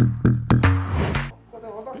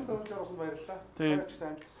 Одоо волонтер төрж баярлалаа. Тийм. Ч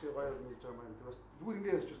гэсэн амжилт гоё юм гэж байгаа юм. Бас зүгээр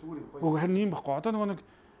ингэ ярьж зүгээр юм гоё. Уг харин юм баггүй. Одоо нөгөө нэг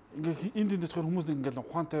ингээ энд дэжгээр хүмүүс нэг ингээл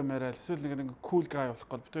ухаантай маяраал эсвэл нэг кул гай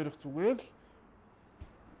болох гол битэрх зүгээр л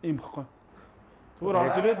юм баггүй. Зүгээр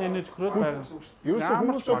орж ирээд энэ зөвхөрөд байгаа. Ерөөсө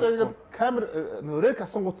хүмүүс ч одоо ингээд камер рек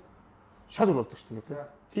асангууд шал болдог шүү дээ.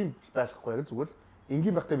 Тийм байхгүй яг зүгээр л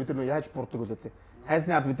энгийн байхдаа бид нар яаж бурдаг үлээ те.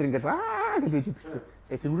 Тайзны ард бид нар ингээд гэж хэлж идэг шүү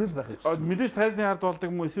дээ. Тэрүүрэл байх юм. Мэдээж тайзны ард болдог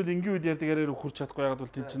юм уу эсвэл энгийн үед ярьдаг яриараа хурч чадахгүй ягаад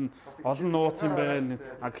бол тэр чинь олон нууц юм байна.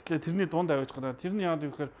 А гэтэл тэрний дунд авиж байгаа. Тэрний яад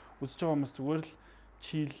юу гэхээр үзэж байгаа хүмүүс зүгээр л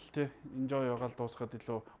чийлтэй enjoy ягаал дуусгаад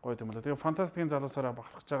илүү гоё юм байна. Тэгээ фантастикийн залуусаараа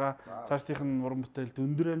бахархаж байгаа. Цаашдынх нь уран бүтээлд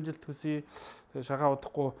өндөр амжилт төсөй. Тэгээ шагаа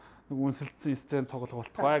удахгүй нэг үнсэлдсэн сцен тоглох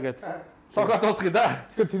болтугай гэд лого дуусгая да.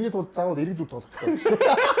 Тэгэхээр тэрний тулд заавал эрэг дүр тоглох хэрэгтэй.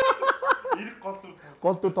 Эрэг гол дүр.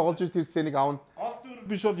 Гол дүр тоглож ир тэр сценыг аавна. Гол дүр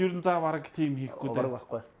биш бол ер нь заа бараг тим хийхгүй дээ. Бараг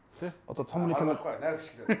байхгүй. Тэ? Одоо томны кино байхгүй. Найрагч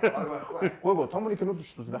гэлээ. Бараг байхгүй. Гоо томны кино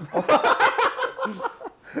биш үү байхгүй.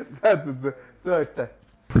 За баяртай.